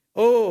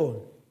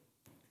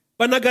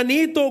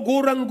 Panaganito,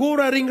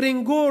 gurang-gura,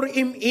 ring-ringgur,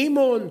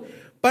 imimon,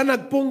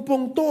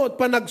 panagpungpungtot,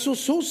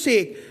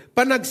 panagsususik,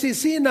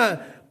 panagsisina,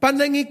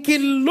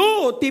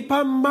 panangikilo, ti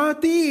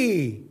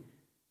pamati,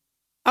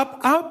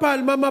 apapal,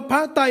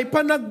 mamapatay,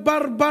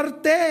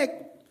 panagbarbartek,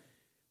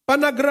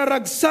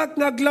 panagraragsak,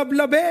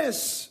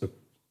 ngaglablabes.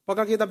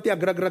 Pagkakitab ti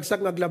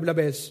agragragsak,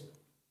 ngaglablabes.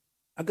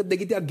 Agad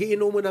dagiti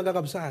aggiino mo na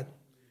kakabsat.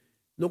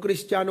 No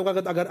Kristiyano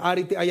kagat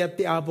agar-ari ti ayat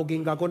ti Apo,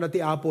 king kako na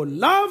ti Apo,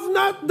 love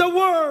not the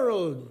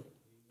world.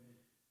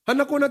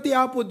 Hanak ko na ti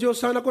Apo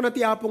Diyos, hanak ko na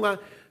ti Apo nga,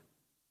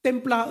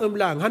 templaem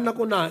lang, hanak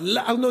ko na,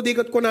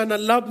 digat ko na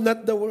love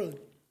not the world.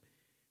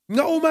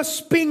 Nga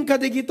umasping ka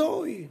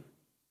digitoy.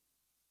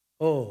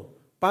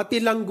 Pati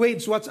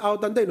language, what's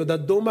out and no,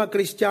 daduma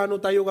Kristiyano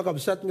tayo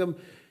kakabsat nga,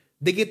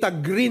 digita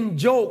green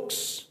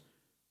jokes,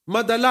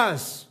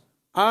 madalas,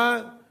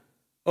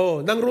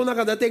 nang runa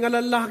ka dati nga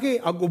lalaki,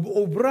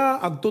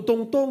 ag-ubra,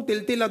 ag-tutungtong,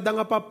 tiltilad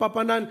nga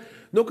papapanan,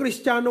 no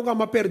Kristiyano ka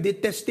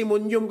maperdi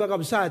testimonyum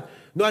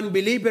kakabsat, no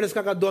unbelievers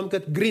kakaduam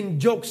kat green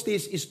jokes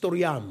tis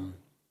istoryam.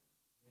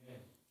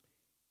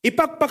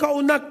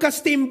 Ipagpakaunak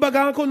kas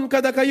timbagakon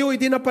kada kayo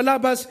iti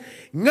napalabas,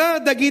 nga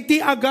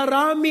dagiti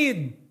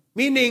agaramid,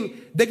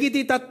 meaning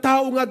dagiti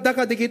tattao nga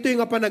daka dagito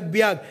nga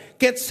panagbiag,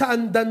 ket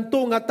saan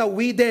danto nga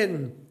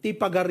tawiden ti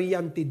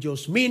pagarian ti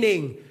Diyos,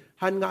 meaning,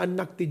 han nga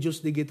anak ti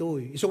Diyos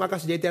digitoy. Iso nga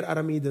kas jeter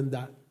aramidon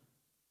da.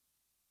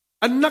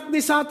 Anak ni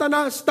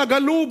Satanas,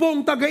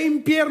 tagalubong,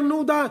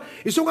 taga-impyerno da.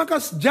 Iso nga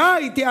kas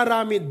jay ti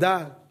aramid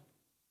da.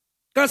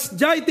 Kas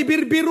jay ti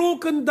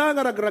birbiruken da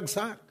nga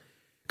ragragsak.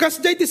 Kas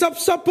jay ti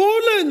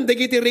sapsapulen,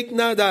 digiti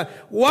riknada.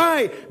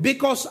 Why?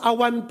 Because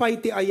awan pay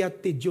ti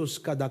ayat ti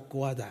Diyos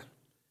kadakwada.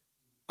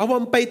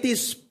 Awan pay ti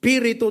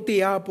Espiritu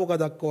ti Apo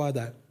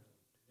kadakwada.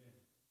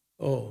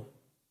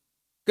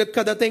 Kat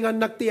kadating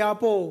anak ti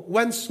Apo,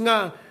 once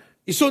nga,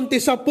 ison ti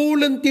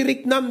sapulen ti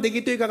riknam,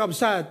 digito'y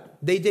kakabsat,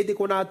 dayjay ti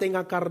kunate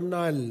nga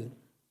karnal.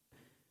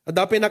 At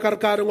dapat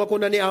nakarkarong ako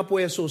na ni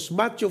Apo Jesus,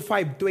 Matthew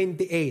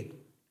 5:28.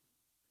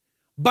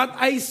 But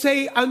I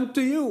say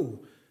unto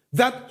you,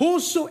 that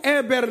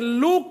whosoever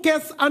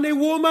looketh on a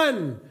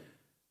woman,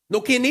 no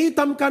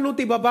kinitam ka no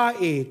ti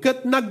babae,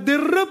 kat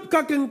nagdirep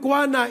ka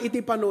kengkwana iti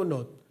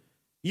panunot,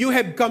 you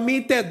have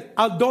committed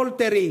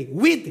adultery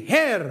with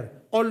her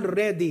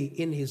already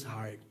in his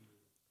heart.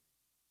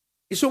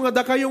 Isu nga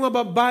da kayo nga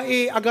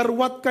babae,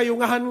 agarwat kayo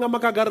ngahan nga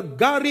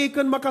makagargari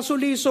kan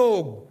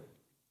makasulisog.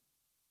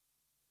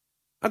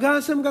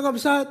 Agasam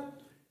kakabsat,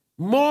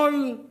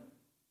 mall,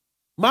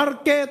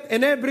 market,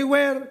 and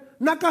everywhere,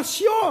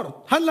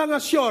 naka-short. Hala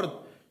nga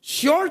short.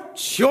 Short,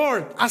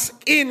 as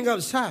in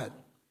kabsat.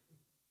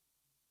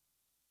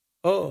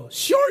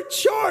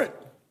 Short.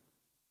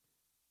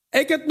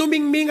 Eket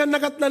numingmingan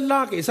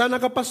nakatlalaki, sa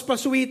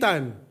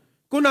nakapaspaswitan.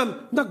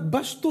 Kunam,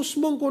 nagbastos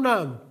mong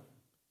kunam.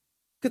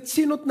 Kat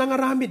sinot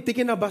nangaramid, ti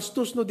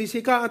kinabastos no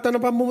disika, at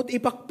ano pa mumut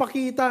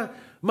ipakpakita,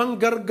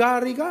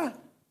 manggargari ka.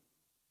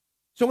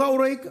 So nga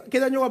uray,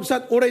 kita nyo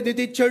kabsat, uray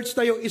diti church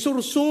tayo,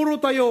 isursuro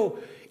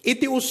tayo,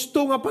 iti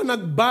usto nga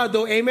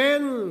panagbado.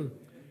 Amen.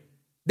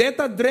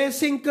 Deta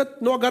dressing ket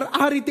no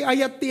agar-ari ti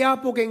ayat ti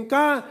Apo ken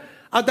ka,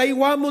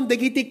 adaywamon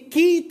dagiti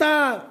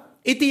kita,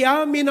 iti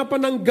amin na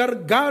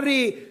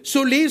pananggargari,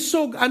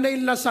 sulisog, anay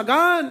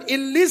lasagan,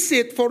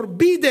 illicit,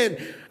 forbidden,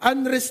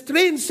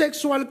 unrestrained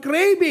sexual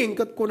craving,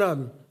 ket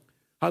kunam.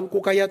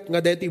 Hangko kayat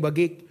nga deti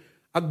bagik,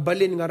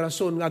 agbalin nga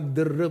rason nga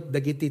agderep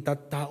dagiti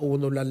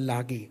tattao no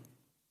lalaki.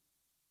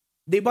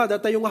 Diba,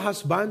 datayo nga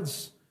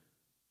husbands,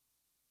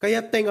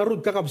 kayat tayo nga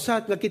rud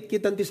kakabsat, nga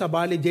kitkitan ti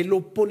sabali, jay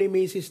lupo ni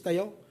misis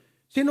tayo.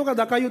 Sino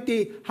kada kayo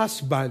ti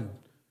husband,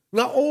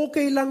 nga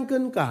okay lang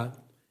ken ka,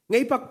 nga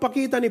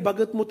ipakpakita ni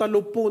bagat mo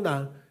talupo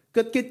na,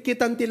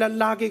 kitkitan ti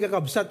lalaki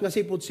kakabsat nga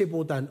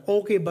siput-siputan,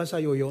 okay ba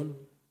sa'yo yon?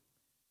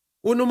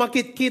 Uno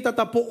makitkita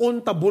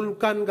tapuon ta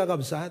bulkan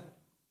kakabsat?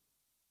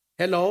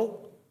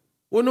 Hello?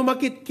 Uno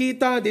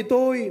makitkita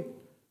ditoy,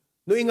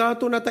 no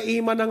ingato na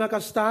taima na nga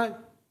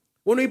kasta,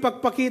 uno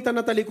ipakpakita na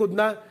talikod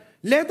na,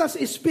 let us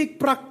speak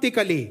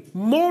practically,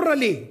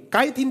 morally,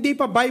 kahit hindi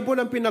pa Bible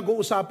ang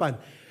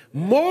pinag-uusapan,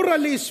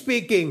 morally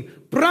speaking,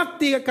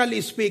 practically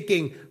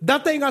speaking,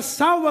 datay nga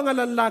asawa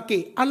nga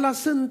lalaki,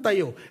 alasan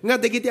tayo, nga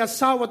dagiti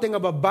asawa ti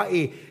nga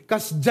babae,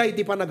 kasjay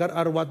ti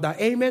panagar-arwat da.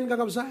 Amen,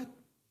 kakabsat?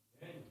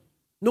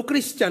 No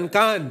Christian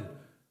kan,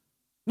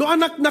 no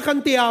anak na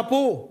kan ti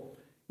Apo,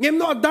 ngem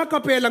no adda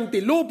ka pelang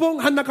ti lupong,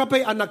 hanak ka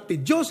pa'y anak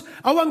ti Diyos,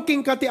 awang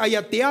king ka ti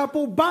ayat ti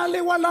Apo,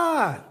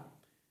 balewala.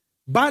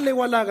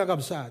 Balewala,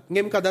 kakabsat.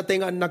 Ngem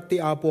kadatay nga anak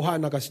ti Apo,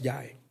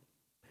 hanakasjay.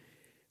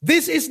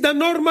 This is the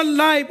normal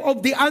life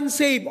of the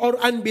unsaved or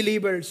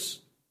unbelievers.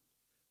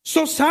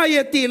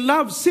 Society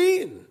loves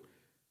sin.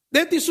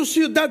 Deti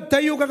sosyudad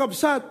tayo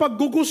kakabsat,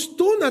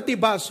 paggugusto na ti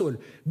basol,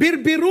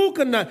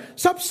 birbirukan na,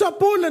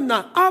 sapsapulan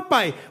na,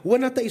 apay,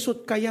 wana ta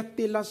isot kayat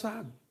ti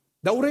lasag.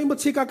 Dauray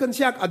mo't sikakan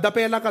siyak,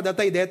 adapela ka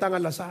datay deta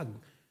nga lasag.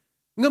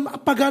 Nga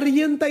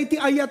pagariyan tayo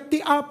ti ayat ti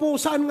Apo,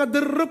 saan nga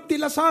derep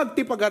ti lasag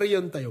ti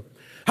pagariyan tayo.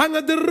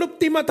 Hanga derep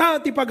ti mata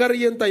ti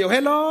pagariyan tayo.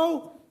 Hello?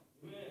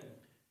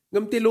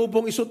 Ngam ti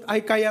lubong isut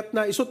ay kayat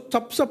na, isut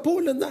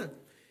sapsapulan na.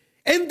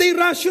 And they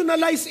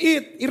rationalize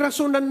it.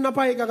 Irasunan na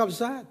pa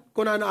kakabsat.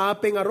 Kunana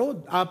apeng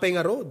arod.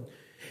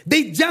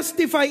 They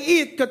justify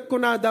it. Kat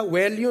kunada,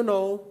 well, you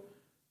know,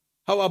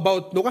 how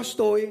about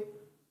nukastoy?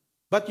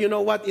 But you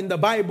know what? In the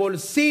Bible,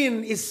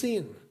 sin is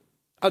sin.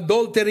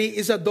 Adultery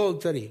is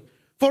adultery.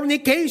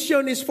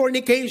 Fornication is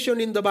fornication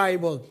in the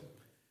Bible.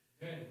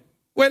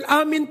 Well,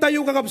 amin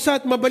tayo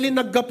kakabsat, mabalin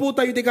naggapu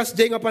tayo di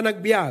kasjay nga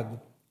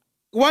panagbiag.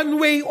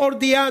 One way or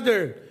the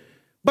other.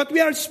 But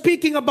we are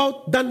speaking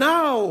about the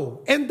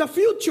now and the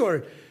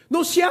future.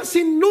 No, siya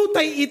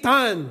sinutay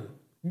itan,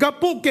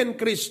 gapu ken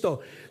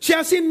Kristo.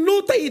 Siya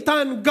sinutay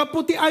itan,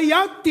 gapu ti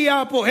ayat ti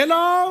Apo.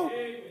 Hello?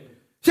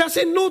 Siya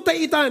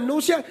sinutay itan, no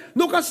siya,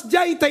 no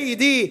kasjay tay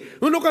idi,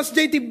 no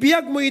kasjay ti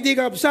biyag mo idi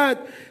kapsat.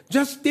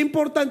 Just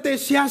importante,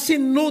 siya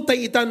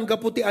sinutay itan,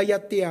 gapu ti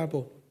ayat ti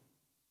Apo.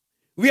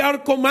 We are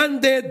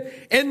commanded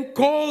and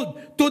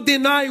called to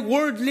deny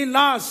worldly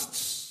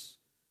lusts.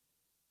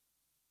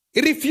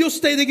 I-refuse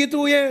tayo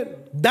digito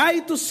yan. Die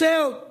to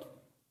self.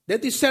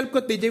 That is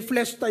self-cut. Di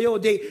flesh tayo.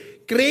 Di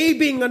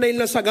craving nga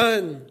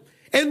nailasagan.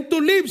 And to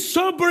live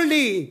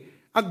soberly.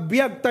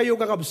 Agbiag tayo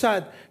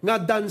kakabsat. Nga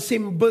dan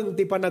simbeng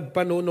ti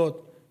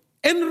panagpanunot.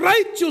 And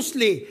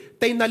righteously.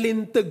 Tay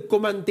nalintag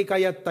kuman ti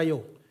kayat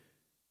tayo.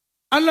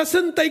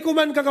 Alasan tayo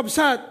kuman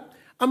kakabsat.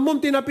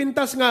 Amon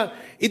tinapintas nga.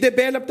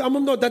 I-develop ta.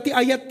 Amon no. Dati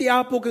ayat ti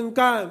Apo kang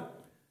ka.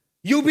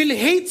 You will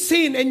hate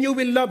sin and you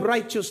will love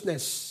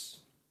righteousness.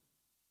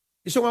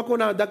 Isong ako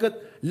na, dagat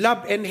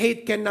love and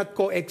hate cannot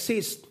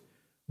coexist.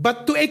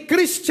 But to a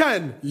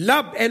Christian,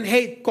 love and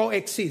hate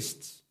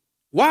coexists.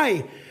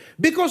 Why?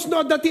 Because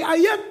no, dati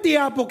ayat ti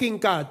Apo king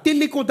ka,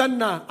 tilikodan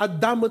na,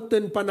 at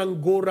damutin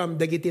panangguram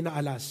dagiti na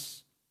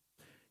alas.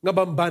 Nga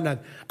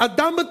bambanag. At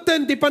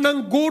damutin ti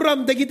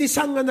panangguram dagiti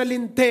sanga na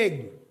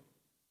linteg.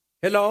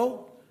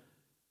 Hello?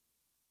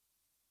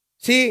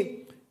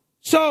 See?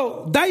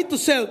 So, die to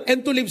self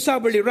and to live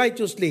soberly,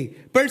 righteously.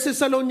 1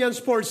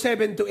 Thessalonians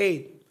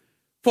 4:7-8.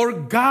 For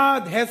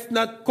God hath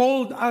not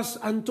called us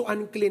unto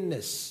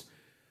uncleanness,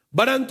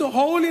 but unto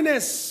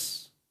holiness.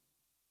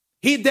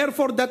 He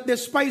therefore that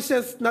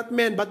despiseth not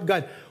man but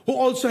God, who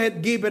also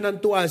hath given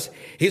unto us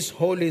His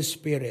Holy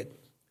Spirit.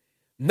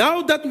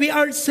 Now that we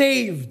are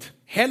saved,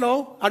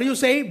 hello, are you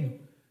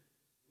saved?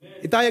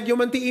 Itayag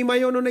yung manti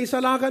imayo no na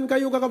isalakan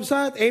kayo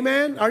kakabsat.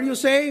 Amen? Are you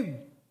saved?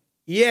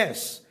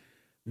 Yes.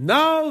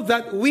 Now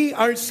that we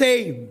are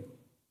saved,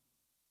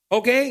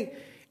 okay?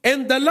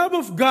 And the love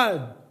of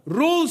God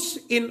rules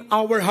in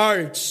our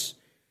hearts.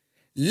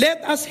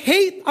 Let us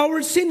hate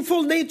our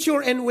sinful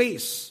nature and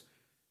ways.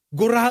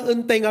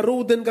 Guraan tayo nga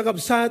ruden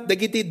kakabsat,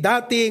 dagiti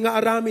dati nga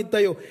aramid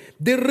tayo,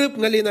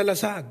 dirip nga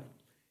linalasag.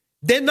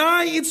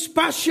 Deny its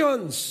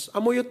passions.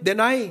 Amoyot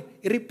deny,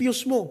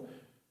 i-refuse mo.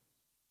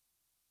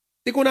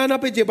 Di ko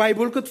nanapit yung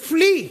Bible could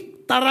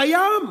flee,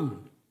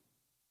 tarayam.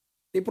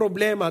 Di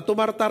problema,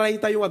 tumartaray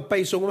tayo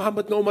agpaisong,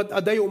 mahamat nga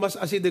umadaday, umas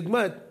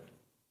asidagmat.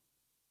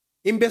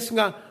 Imbes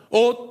nga,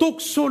 o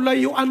tukso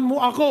layuan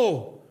mo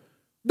ako.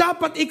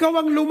 Dapat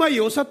ikaw ang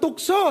lumayo sa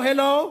tukso.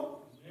 Hello?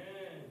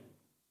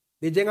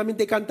 Di dyan ngamin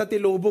ti kanta ti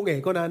lubong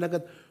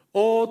kunanagat,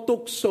 o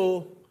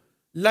tukso,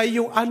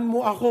 layuan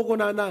mo ako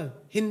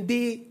kunana.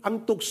 Hindi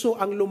ang tukso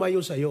ang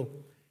lumayo sa'yo.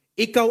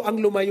 Ikaw ang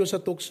lumayo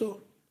sa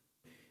tukso.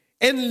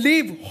 And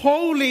live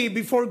holy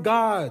before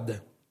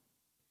God.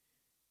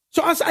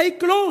 So as I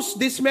close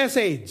this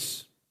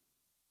message,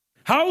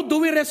 how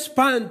do we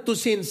respond to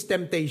sin's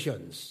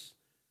temptations?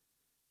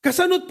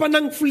 Kasanot pa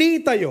ng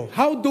flee tayo.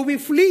 How do we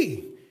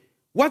flee?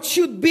 What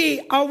should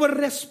be our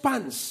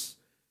response?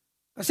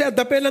 Kasi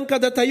adapelang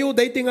kada tayo,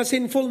 dahi nga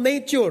sinful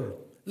nature.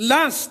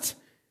 Last,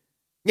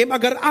 ngem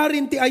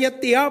agar-arin ti ayat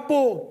ti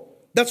Apo.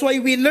 That's why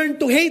we learn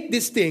to hate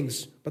these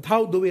things. But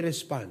how do we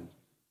respond?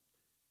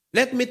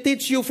 Let me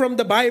teach you from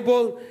the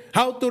Bible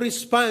how to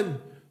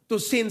respond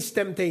to sin's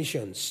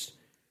temptations.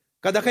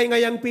 Kada kay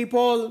ngayang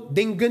people,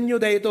 dinggan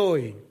nyo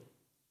daytoy.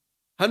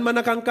 Han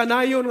manakang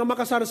kanayon nga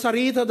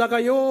makasarsarita da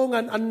kayo,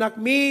 ngan anak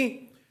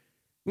mi,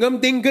 ngam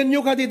dinggan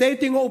nyo kadi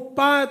dayti nga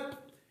upat,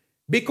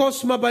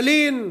 because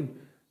mabalin,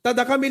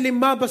 tada kami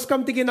limabas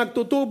kam ti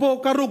kinagtutubo,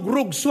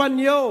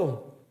 karugrugsuan yo.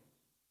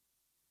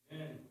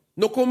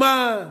 No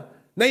kuma,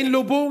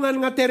 nainlubungan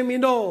nga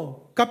termino,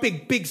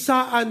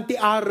 kapigpigsaan ti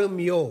aram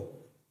yo.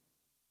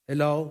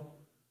 Hello?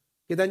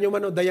 Kita nyo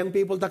man, dayang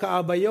people ta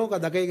kaabay yo,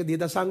 kada kay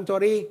dita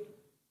sanctuary.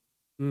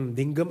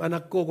 Dinggam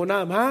anak ko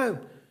kunam, ha?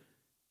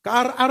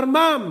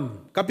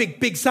 Kaar-armam,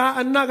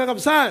 kapigpigsaan na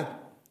kakabsat.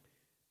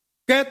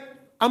 Ket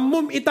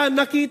ammum ita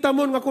nakita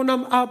mo nga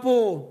kunam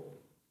Apo,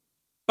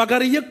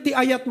 pagariyak ti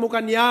ayat mo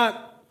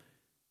kanyat.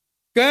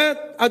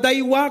 Ket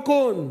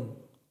adaywakon,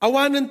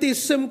 awanan ti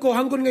isem ko,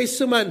 hangkon nga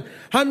iseman,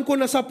 han ko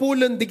na sa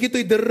pulen, di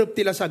kito'y derep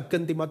ti lasag,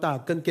 ken ti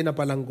mata, ken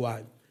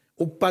kinapalangguan.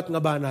 Upat nga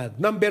banag.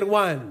 Number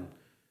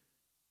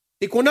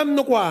 1, ikunam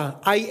no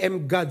kwa, I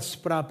am God's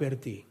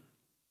property.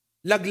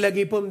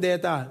 Laglagi pom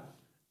deta,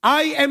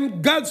 I am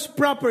God's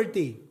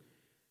property.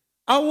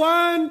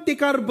 Awan ti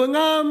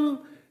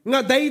karbengam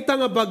nga dayta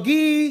nga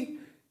bagi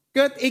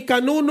ket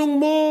ikanunong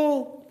mo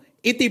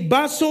iti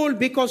basol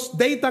because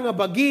dayta nga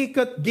bagi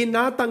ket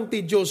ginatang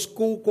ti Dios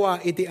kukwa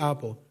iti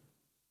Apo.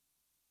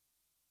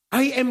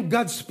 I am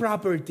God's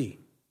property.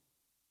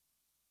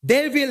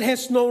 Devil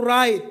has no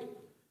right.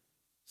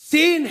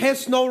 Sin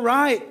has no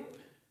right.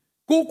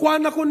 Kukwa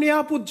na ko ni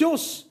Apo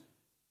Dios.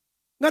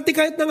 Nga ti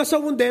kahit nga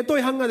sa deto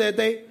hanga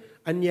dete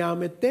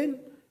anyamet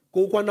ten.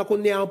 Kukwa na ko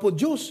ni Apo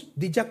Diyos,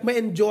 di jak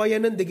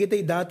ma-enjoyan ng di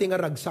kita'y dati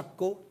nga ragsak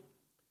ko.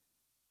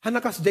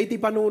 Hanakas jay ti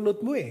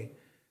panunot mo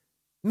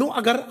No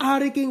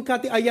agar-ari king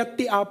ka ti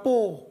ayat ti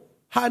Apo,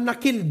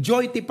 hanakil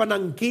joy ti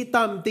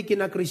panangkitam ti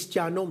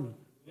kinakristiyanom.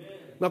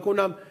 Nga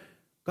kunam,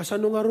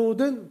 kasano nga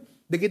roden,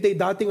 di kita'y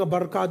dati nga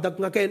barkadak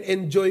nga ken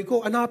enjoy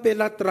ko, anape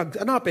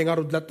nga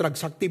rod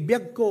latragsak ti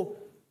biyag ko.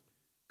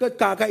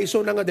 Kakaiso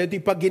na nga deti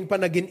pagin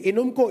panagin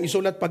inom ko,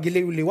 isulat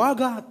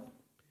pagiliw-liwagat.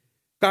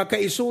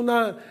 Kakaiso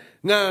na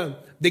nga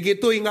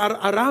digitoy nga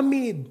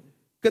aramid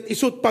ket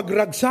isut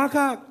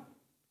pagragsakak.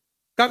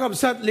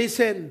 Kakabsat,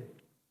 listen.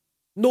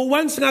 No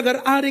once nga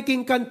agar-ari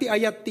king kanti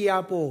ayat ti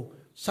Apo,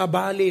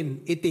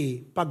 sabalin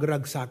iti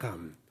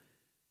pagragsakam.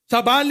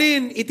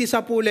 Sabalin iti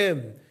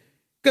sapulem.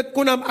 Ket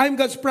kunam I'm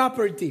God's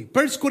property.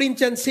 1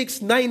 Corinthians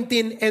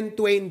 6:19 and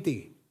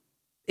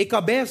 20.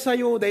 Ikabesa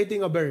yo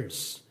dayti nga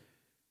verse.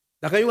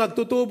 Da kayo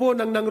agtutubo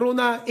nang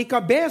nangruna,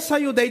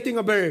 ikabesa yo dayti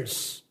nga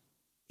verse.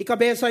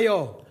 Ikabesa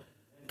yo.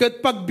 Ket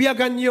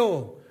pagbiyagan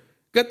nyo,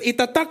 ket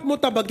itatak mo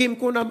tabagim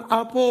ko ng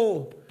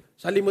Apo,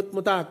 salimot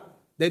mo tak,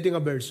 dito nga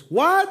verse,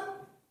 what?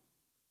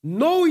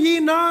 Know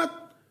ye not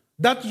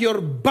that your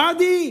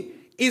body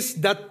is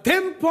the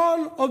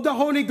temple of the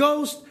Holy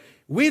Ghost,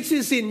 which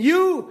is in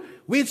you,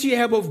 which ye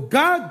have of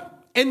God,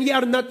 and ye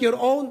are not your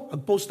own?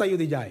 Agpost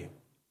tayo di jay.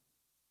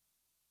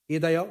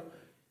 Itayo?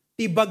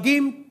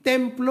 Tibagim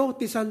templo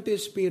ti Santo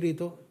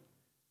Espiritu.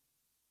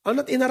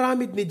 Anot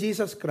inaramid ni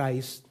Jesus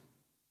Christ,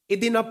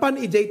 idinapan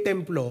ijay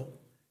templo,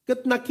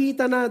 kat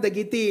nakita na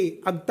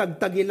dagiti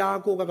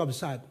agtagtagila ko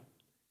kakabsat.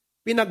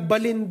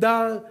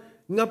 Pinagbalinda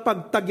nga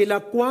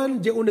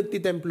pagtagilakwan di uneg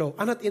ti templo.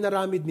 Anat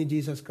inaramid ni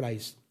Jesus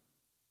Christ.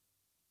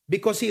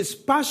 Because He is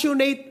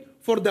passionate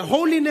for the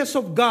holiness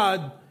of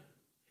God,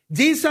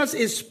 Jesus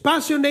is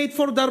passionate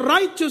for the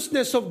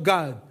righteousness of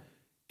God.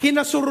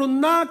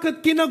 Kinasurun na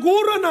kat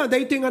kinagura na,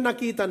 dahito nga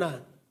nakita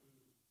na.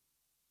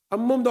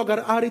 Ammom do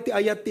agar-ari ti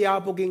ayat ti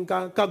Apo king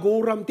ka,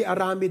 kaguram ti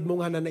aramid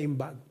mong hana na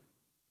imbag.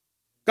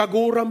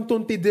 Kaguram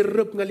ton ti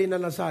dirrep nga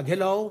linalasag.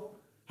 Hello?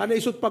 Hana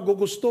isut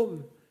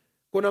paggugustom.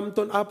 Kunam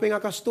ton ape nga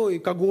kastoy,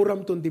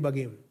 kaguram ton ti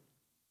bagim.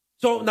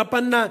 So,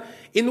 napan na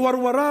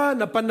inwarwara,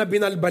 napan na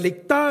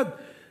binalbaliktad,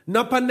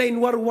 napan na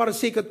inwarwar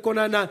sikat ko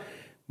na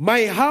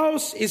my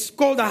house is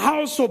called a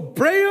house of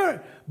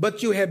prayer, but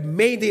you have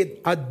made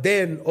it a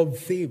den of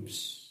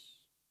thieves.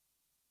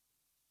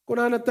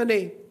 Kunanat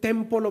na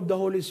temple of the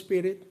Holy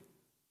Spirit.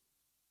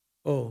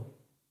 Oh,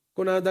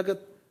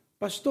 kunadagat,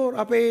 Pastor,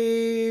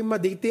 apay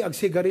maditi ag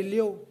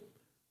sigarilyo.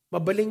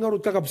 Mabaling nga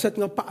rod kakabsat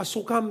nga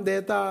paasukam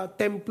deta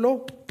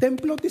templo.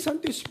 Templo ti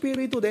Santo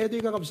Espiritu deta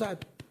yung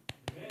kakabsat.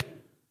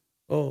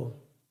 Oh.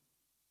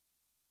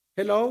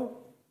 Hello?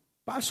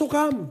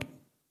 Paasukam.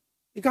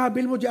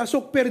 Ikabil mo di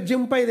asok per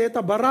jimpay deta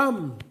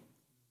baram.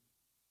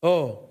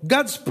 Oh,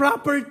 God's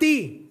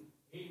property.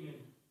 Amen.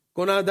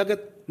 Kunada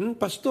kat,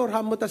 pastor,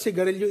 hamo ta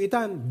sigarilyo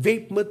itan.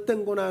 Vape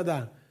meteng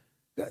kunada.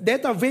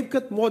 Deta vape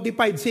kat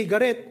modified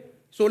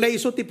cigarette. Sulay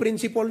isot ti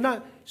principle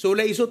na.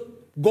 Sulay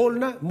isot goal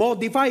na.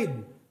 Modified.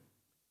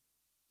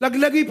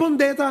 Laglagi pong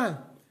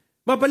deta.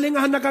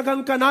 Mabalingahan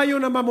nakagang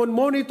kanayo na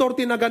mamon-monitor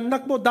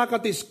tinaganak mo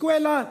dakat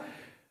eskwela.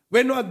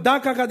 When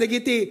agdaka ka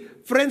dagiti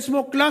friends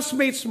mo,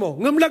 classmates mo.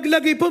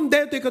 Ngamlaglagi pong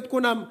deta ikat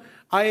kunam.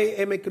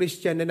 I am a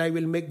Christian and I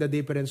will make the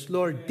difference.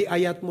 Lord, ti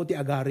ayat mo ti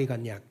agari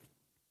kanyak.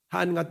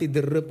 Haan nga ti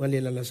derep nga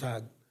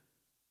lilalasag.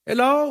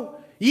 Hello?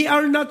 Ye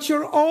are not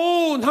your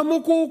own.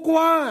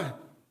 Hamukukwa.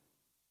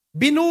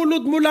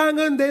 Binulod mo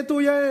langan deto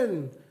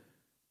yan.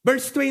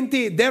 Verse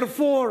 20,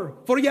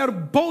 therefore, for ye are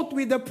bought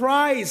with a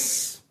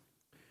price.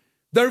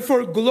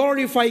 Therefore,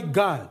 glorify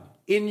God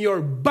in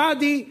your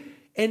body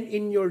and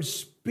in your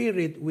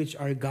spirit which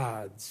are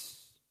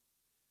God's.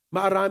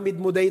 Maaramid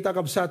mo day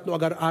takabsat no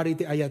agar-ari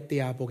ti ayat ti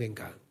apo ken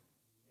ka.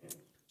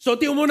 So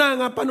ti umuna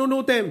nga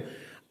panunutem,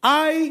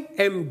 I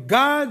am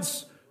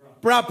God's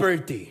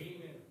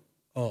property.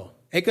 Oh,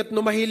 ekat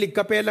no mahilig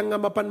kapelang nga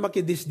mapan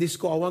makidisdis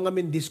ko awang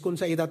amin diskon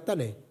sa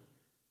idatan eh.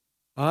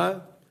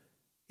 Ha?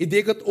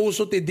 Idikat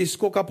uso ti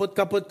disko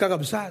kapot-kapot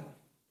kakabsat.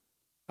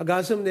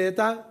 Agasam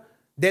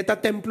deta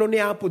templo ni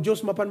Apo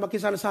Diyos mapan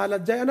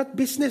makisalsalad jay. Anat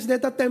business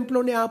deta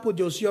templo ni Apo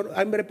Diyos.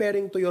 I'm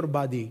referring to your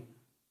body.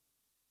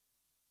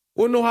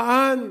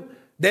 Unuhaan,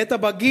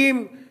 deta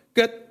bagim,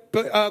 kat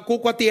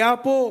kukwati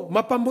Apo,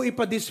 mapamu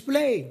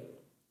ipa-display.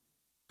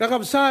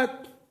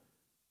 Kakabsat,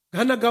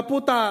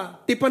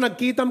 hanagaputa, ti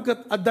panagkitam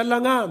kat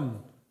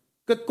adalangam,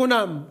 kat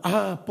kunam,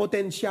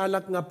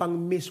 potensyalak nga pang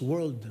Miss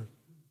World.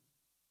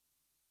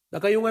 Na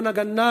kayo nga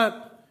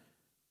naganak,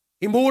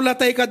 imula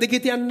tayo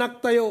kadigiti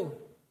anak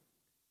tayo.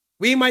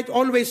 We might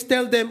always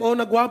tell them,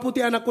 nagwapo ti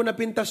anak ko,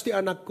 napintas ti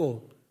anak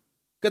ko.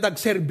 Kadag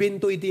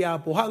serbinto iti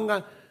Apo,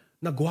 nga,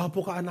 nagwapo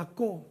ka anak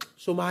ko.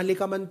 Sumali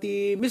ka man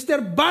ti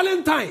Mr.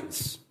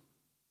 Valentine's.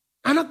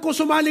 Anak ko,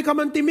 sumali ka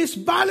man ti Miss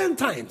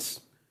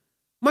Valentine's.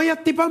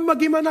 Mayat ti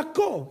pamagim anak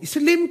ko.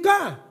 Islim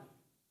ka.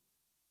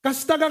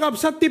 Kasta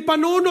kakabsat ti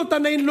panuno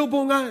tanayin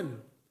lubungan.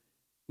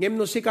 Ngem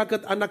no si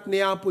kakat anak ni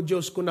Apo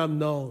Diyos kunam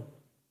no.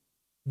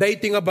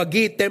 Dayti nga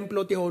bagi,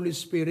 templo ti Holy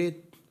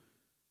Spirit.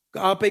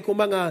 Kaapay ko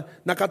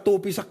mga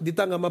nakatupisak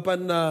dita nga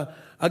mapan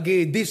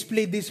agi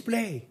display.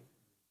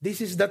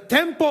 This is the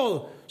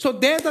temple. So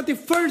deta ti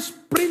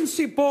first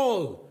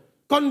principle.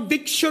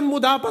 Conviction mo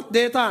dapat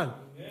deta.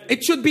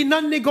 It should be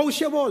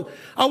non-negotiable.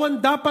 Awan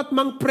dapat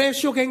mang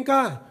presyo ken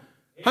ka.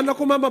 Hana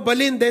ko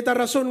mamabalin deta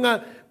rason nga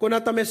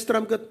kunata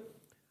mestram ket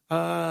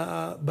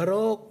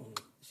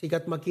Barok,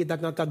 sikat makita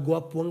nga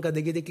kagwapwang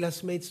kadigiti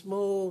classmates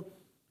mo.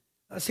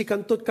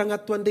 Sikantot ka nga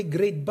tuwan di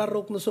grade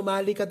Barok no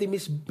sumali ka ti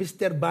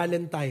Mr.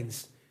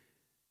 Valentine's.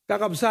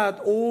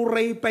 Kakabsat,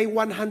 uray pa'y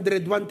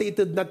 100,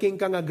 180 na king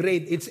ka nga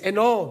grade. It's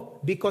eno,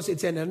 because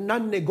it's a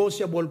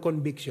non-negotiable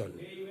conviction.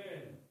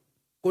 Amen.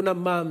 Kuna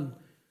ma'am,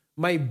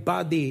 my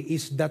body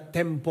is the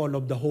temple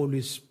of the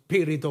Holy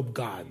Spirit of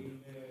God.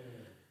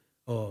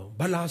 Amen.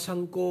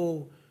 Balasang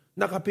ko,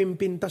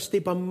 nakapimpintas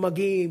ti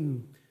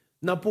pamagim,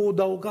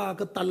 napudaw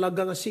ka,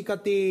 talaga nga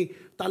sikati,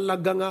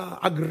 talaga nga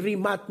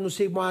agrimat no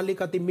si mali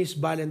ka ti Miss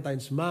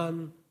Valentine's.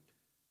 Ma'am,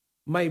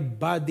 my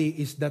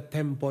body is the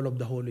temple of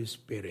the Holy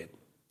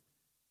Spirit.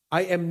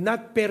 I am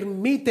not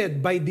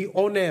permitted by the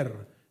owner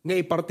nga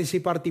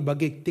ipartisipar ti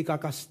bagik ti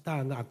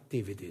kakasta nga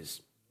activities.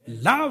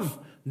 Love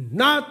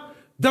not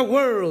the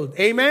world.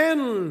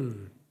 Amen.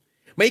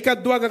 May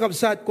kadwa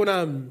kakabsat ko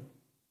na,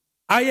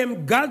 I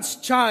am God's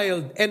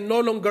child and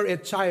no longer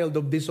a child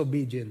of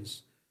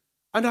disobedience.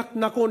 Anak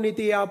na ko ni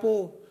ti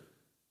Apo.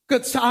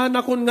 Kat saan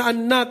akon nga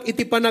anak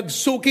iti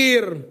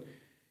panagsukir.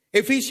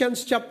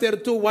 Ephesians chapter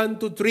 2,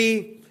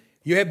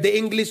 1-3. You have the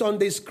English on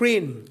the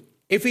screen.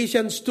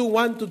 Ephesians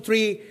 2,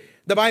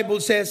 1-3, the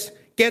Bible says,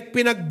 ket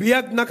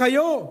pinagbiag na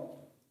kayo,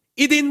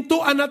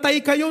 idinto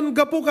anatay kayon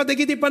gapu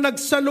kadagiti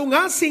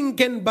panagsalungasing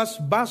ken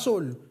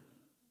basbasol.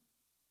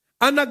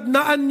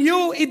 Anagnaan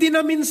nyo,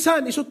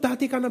 idinaminsan, isut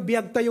dati ka na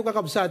biag tayo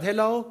kakabsat.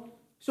 Hello?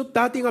 Isut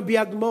dati nga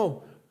biag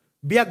mo.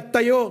 Biag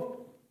tayo.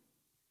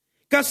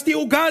 Kas ti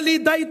ugali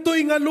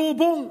daytoy nga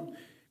lubong.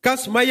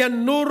 Kas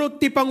mayan nurot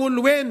ti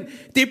pangulwen,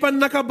 ti pan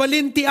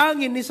nakabalin ti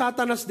angin ni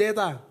Satanas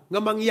deta. Nga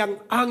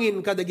mangyang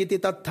angin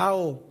kadagiti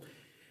tattao.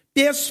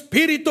 Ti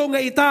espiritu nga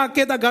ita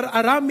ket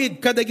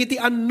agar-aramid kadagiti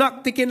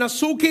anak ti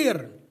kinasukir.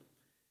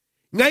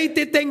 Nga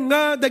ititeng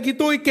nga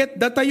dagitoy ket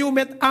datayo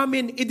met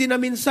amin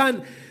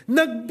idinaminsan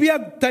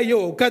nagbiag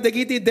tayo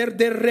kadagiti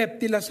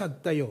derderrep ti lasag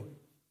tayo.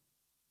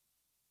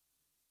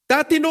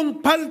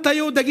 Tatinungpal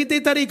tayo dagiti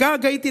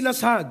tarigagay ti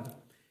lasag.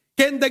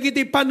 Ken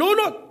dagiti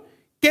panunot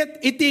ket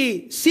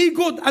iti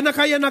sigod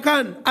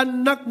anakayanakan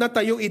anak na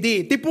tayo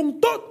idi ti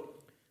pungtot.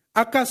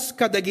 Akas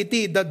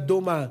kadagiti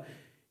dadduma,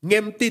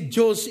 ngem ti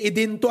Diyos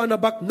idinto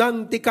anabak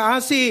nang ti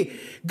kaasi,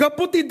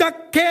 gaputi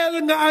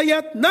dakkel nga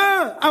ayat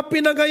na,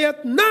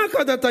 apinagayat na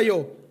kada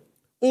tayo.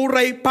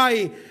 Uray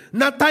pay,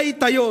 natay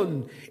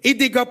tayon,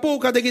 idigapo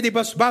kadagiti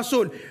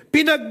basbasol,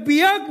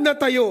 pinagbiag na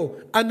tayo,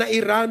 ang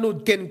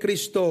nairanod ken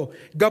Kristo,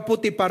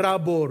 gaputi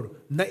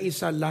parabor,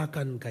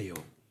 naisalakan kayo.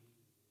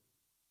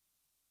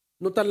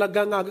 No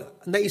talaga nga,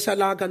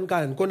 naisalakan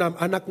kan, kunam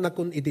anak na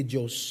kun iti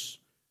Diyos.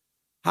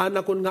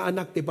 Hana kun nga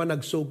anak ti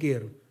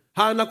panagsukir.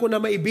 Hana kun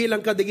na maibilang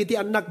kadagiti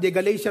anak, di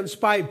Galatians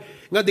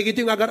 5, nga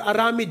digiti nga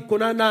agar-aramid,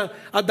 kunana,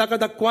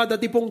 adakadakwada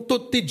ti pong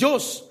tut ti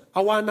Diyos,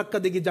 awanak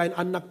kadagiti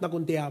anak na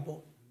kun ti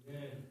Apo.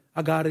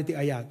 Agari ti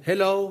ayat.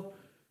 Hello?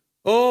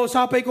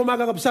 Sapay ko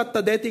magakabsat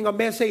ta deti nga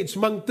message,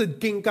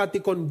 mangtudking ka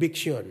ti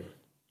conviction.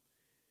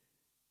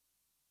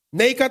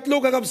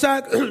 Naikatlo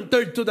kakabsat,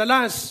 third to the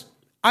last,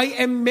 I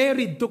am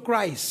married to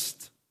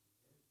Christ.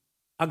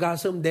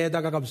 Agasam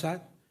deda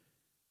kakabsat.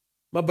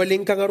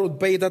 Mabaling ka nga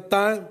rod pa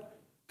itata,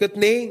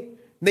 katni,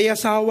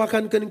 nayasawa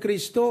kan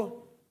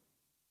Kristo.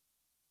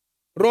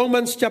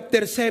 Romans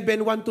chapter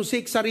 7,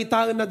 1-6,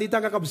 saritaan na dita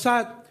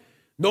kakabsat.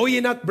 Know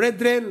ye not,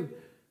 brethren,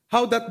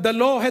 how that the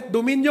law hath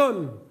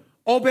dominion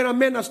over a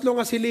man as long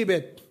as he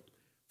liveth.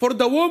 For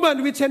the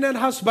woman which had an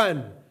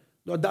husband,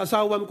 no, the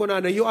asawam ko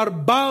na, you are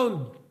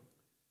bound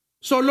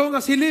so long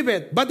as he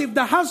liveth. But if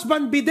the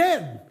husband be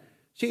dead,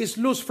 she is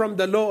loose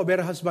from the law of her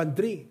husband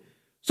 3.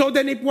 So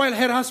then if while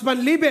her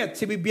husband liveth,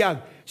 she be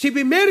biyag, she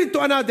be married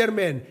to another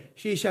man,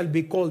 she shall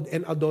be called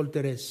an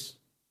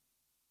adulteress.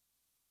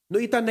 No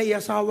itan na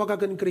iasawa ka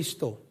kan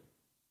Kristo,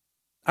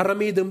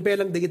 aramidem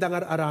pelang di kita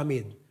ngar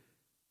aramid.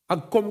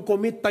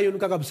 Agkomkomit tayon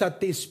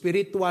kakabsat ti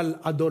spiritual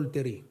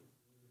adultery.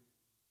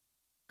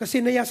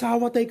 Kasi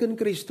nayasawa tayo kan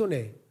Kristo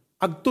ne.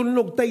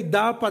 Agtulnog tayo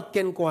dapat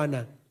ken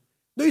kuana.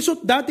 No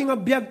isot dating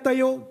abiyag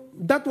tayo,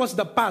 that was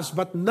the past.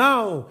 But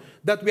now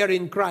that we are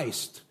in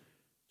Christ,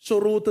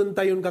 surutan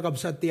tayon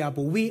kakabsat ti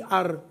Apo. We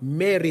are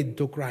married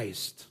to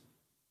Christ.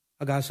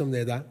 Agasam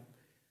neda.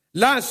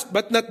 Last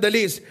but not the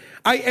least,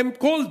 I am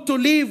called to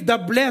live the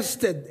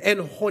blessed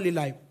and holy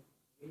life.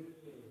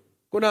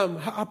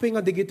 Kunam, haapay nga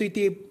digito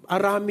iti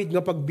aramid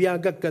nga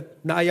pagbiagak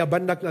kat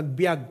naayaban na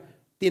agbiag,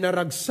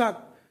 tinaragsak,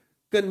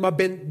 kan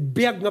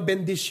mabiyag nga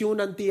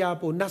bendisyonan ti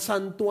Apo,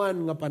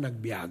 nasantuan nga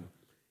panagbiag.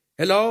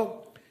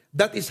 Hello?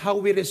 That is how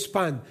we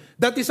respond.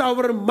 That is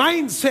our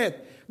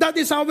mindset. That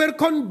is our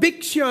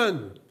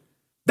conviction.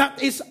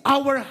 That is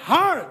our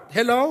heart.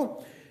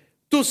 Hello?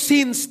 To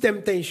sin's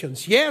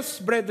temptations. Yes,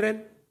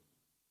 brethren,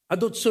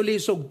 adot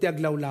sulisog ti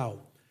aglawlaw.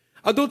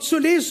 Adot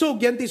sulisog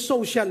yan ti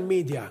social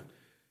media.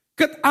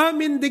 Kat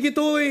amin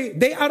digitoy,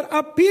 they are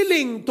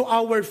appealing to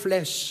our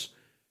flesh.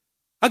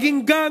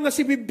 Agingga nga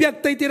si bibiyag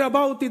tay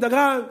tirabaw ti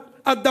daga,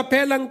 at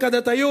dapelang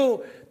kada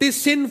tayo, ti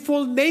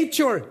sinful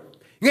nature.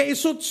 Nga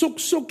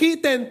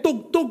isutsuksukiken,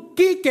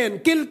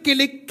 tugtugkiken,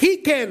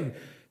 kilkilikiken,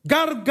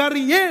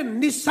 gargaryen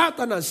ni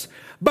Satanas,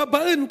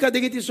 babaan ka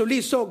digiti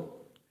sulisog.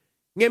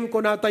 Ngem ko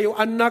na tayo,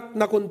 anak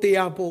na kunti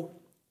Apo,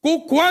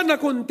 kukwa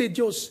na kunti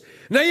Diyos,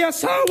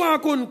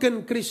 nayasawa akon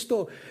ken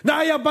Kristo,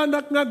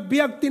 naayabanak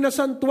ngagbiag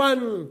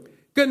tinasantuan,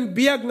 ken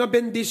biag nga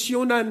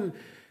bendisyonan,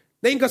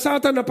 na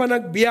inkasatan na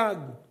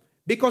panagbiag,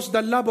 because the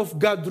love of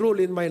God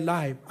rule in my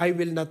life, I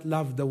will not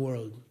love the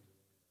world.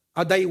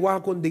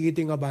 Adaywa kon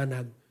digiti nga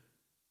banag.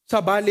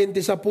 Sabalin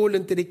ti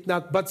sapulen ti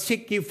riknak, but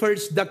seek ye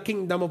first the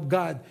kingdom of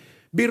God.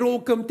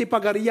 Birukem ti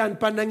pagarian,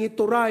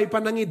 panangituray,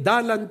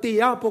 panangidalan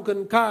ti Apo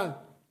ken ka.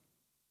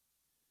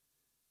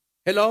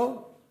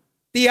 Hello?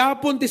 Ti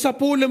Apon ti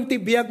sapulem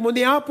ti biag mo,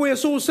 ni Apo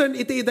Yesusen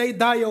iti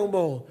idaydayaw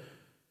mo.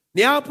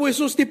 Ni Apo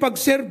Jesus ti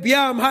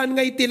pagserbyam, han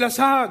nga iti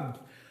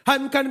lasag.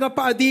 Han kan nga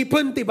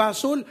paadipen ti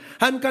basol,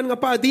 han kan nga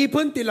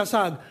paadipen ti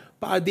lasag.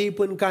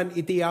 Paadipen kan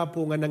iti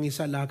Apo nga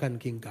nangisalakan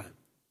king ka.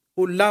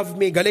 Who love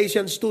me,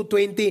 Galatians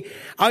 2:20,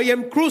 I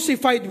am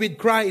crucified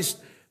with Christ,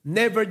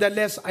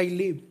 nevertheless I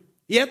live.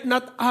 Yet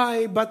not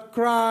I, but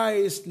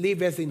Christ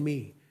liveth in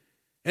me.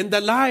 And the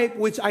life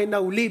which I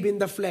now live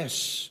in the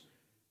flesh,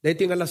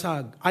 dahiti nga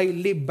lasag, I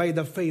live by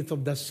the faith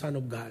of the Son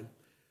of God,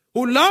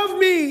 who loved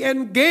me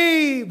and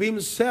gave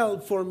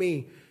Himself for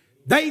me.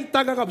 Dahiti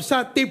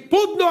tagakabsat, ti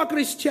pudno a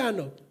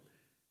Kristiyano,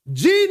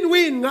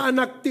 genuine nga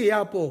anak ti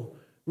Apo,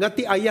 nga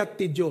ti ayat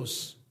ti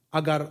Diyos,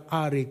 agar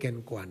ari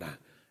ken kuana.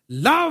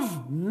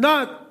 Love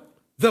not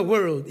the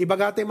world.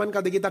 Ibagate man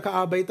kadigita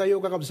kaabay tayo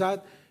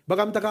kakabsat,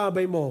 bagam ta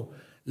kaabay mo,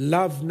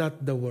 love not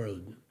the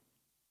world.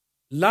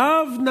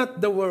 Love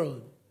not the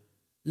world.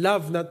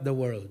 Love not the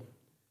world.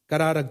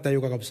 Kararag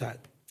tayo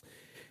kakabsat.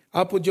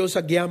 Apo Diyos,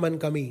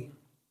 agyaman kami.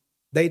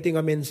 Dahiti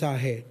nga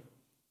mensahe.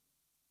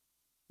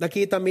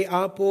 Nakita mi,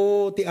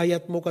 Apo, ti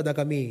ayat mo kada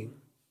kami.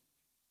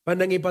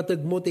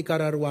 Panangipatag mo ti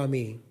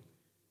kararwami.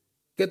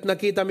 Ket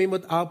nakita mi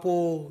mo't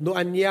Apo,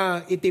 noan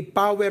niya iti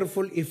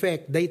powerful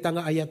effect, dahiti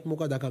nga ayat mo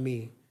kada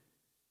kami.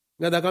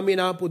 Nga da kami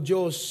na Apo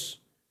Diyos,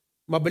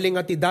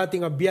 mabaling ati dati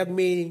nga biyag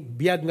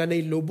nga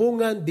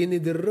nailubungan,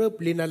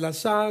 dinidirup,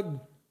 linalasag,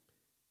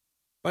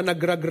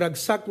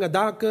 panagragragsak nga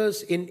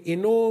dakes,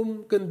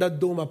 inom, kanda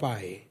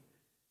dumapay.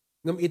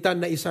 Ngam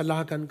itan na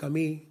isalakan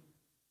kami.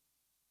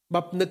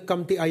 Mapnag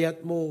kam ti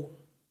ayat mo.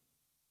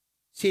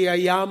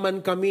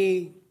 Siyayaman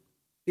kami,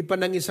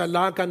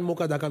 ipanangisalakan mo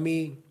kada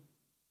kami.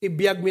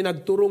 ibiyag mi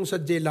nagturong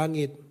sa di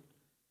langit.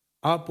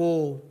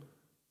 Apo,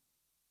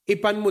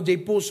 ipan mo di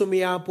puso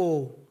mi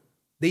Apo,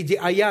 di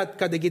ayat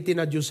kadagiti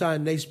na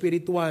Diyosan, na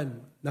espirituan,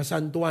 na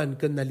santuan,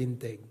 ken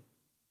nalinteg.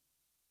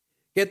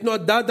 Ket no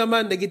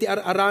dadaman, dagiti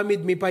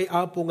aramid mi pay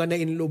Apo nga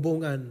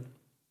nainlubungan.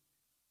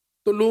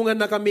 Tulungan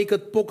na kami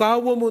ket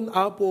pukawo mon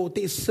Apo,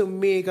 ti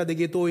isemi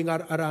kadagitoy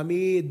nga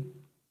aramid.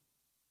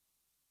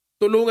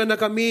 Tulungan na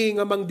kami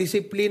nga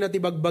mangdisiplina ti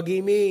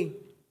bagbagimi,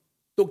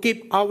 to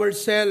keep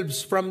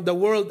ourselves from the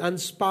world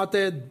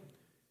unspotted,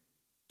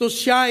 to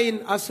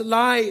shine as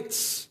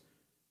lights.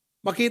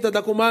 Makita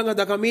da kumanga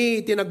da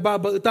kami,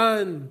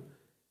 tinagbabautan,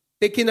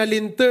 ti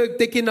kinalinteg,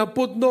 ti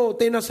kinapudno,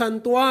 ti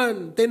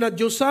nasantuan, ti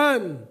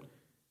nadyusan.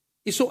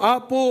 Isu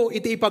Apo,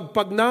 iti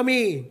ipagpag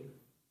nami.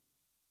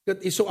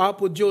 Kat isu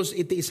Apo Diyos,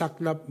 iti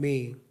isaknap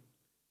mi.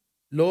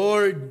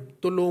 Lord,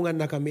 tulungan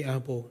na kami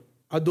Apo.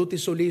 Adu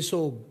ti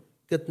sulisog,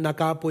 kat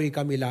nakapoy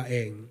kami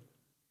laeng.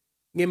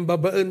 Ngem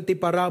babaan ti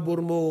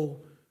parabor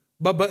mo,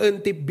 babaan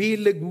ti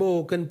bilig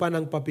mo, kan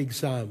panang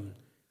papigsam.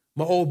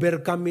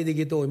 Ma-overcome mi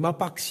digitoy,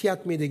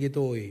 mapaksiat mi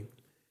digitoy.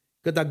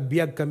 Kat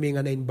agbiag kami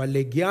nga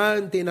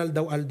nainbaligyan,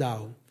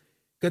 tinaldaw-aldaw.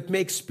 Kat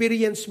may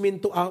experience min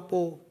to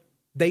Apo,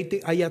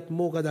 dayti ayat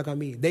mo kada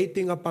kami,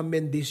 dayti nga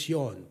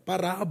pamendisyon,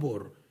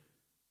 parabor,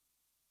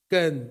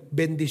 kan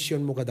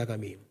bendisyon mo kada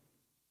kami.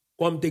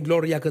 Kuam ti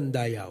gloria ken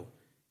dayaw.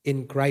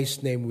 In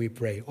Christ's name we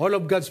pray. All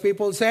of God's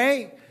people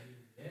say,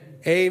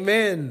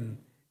 Amen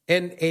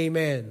and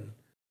amen.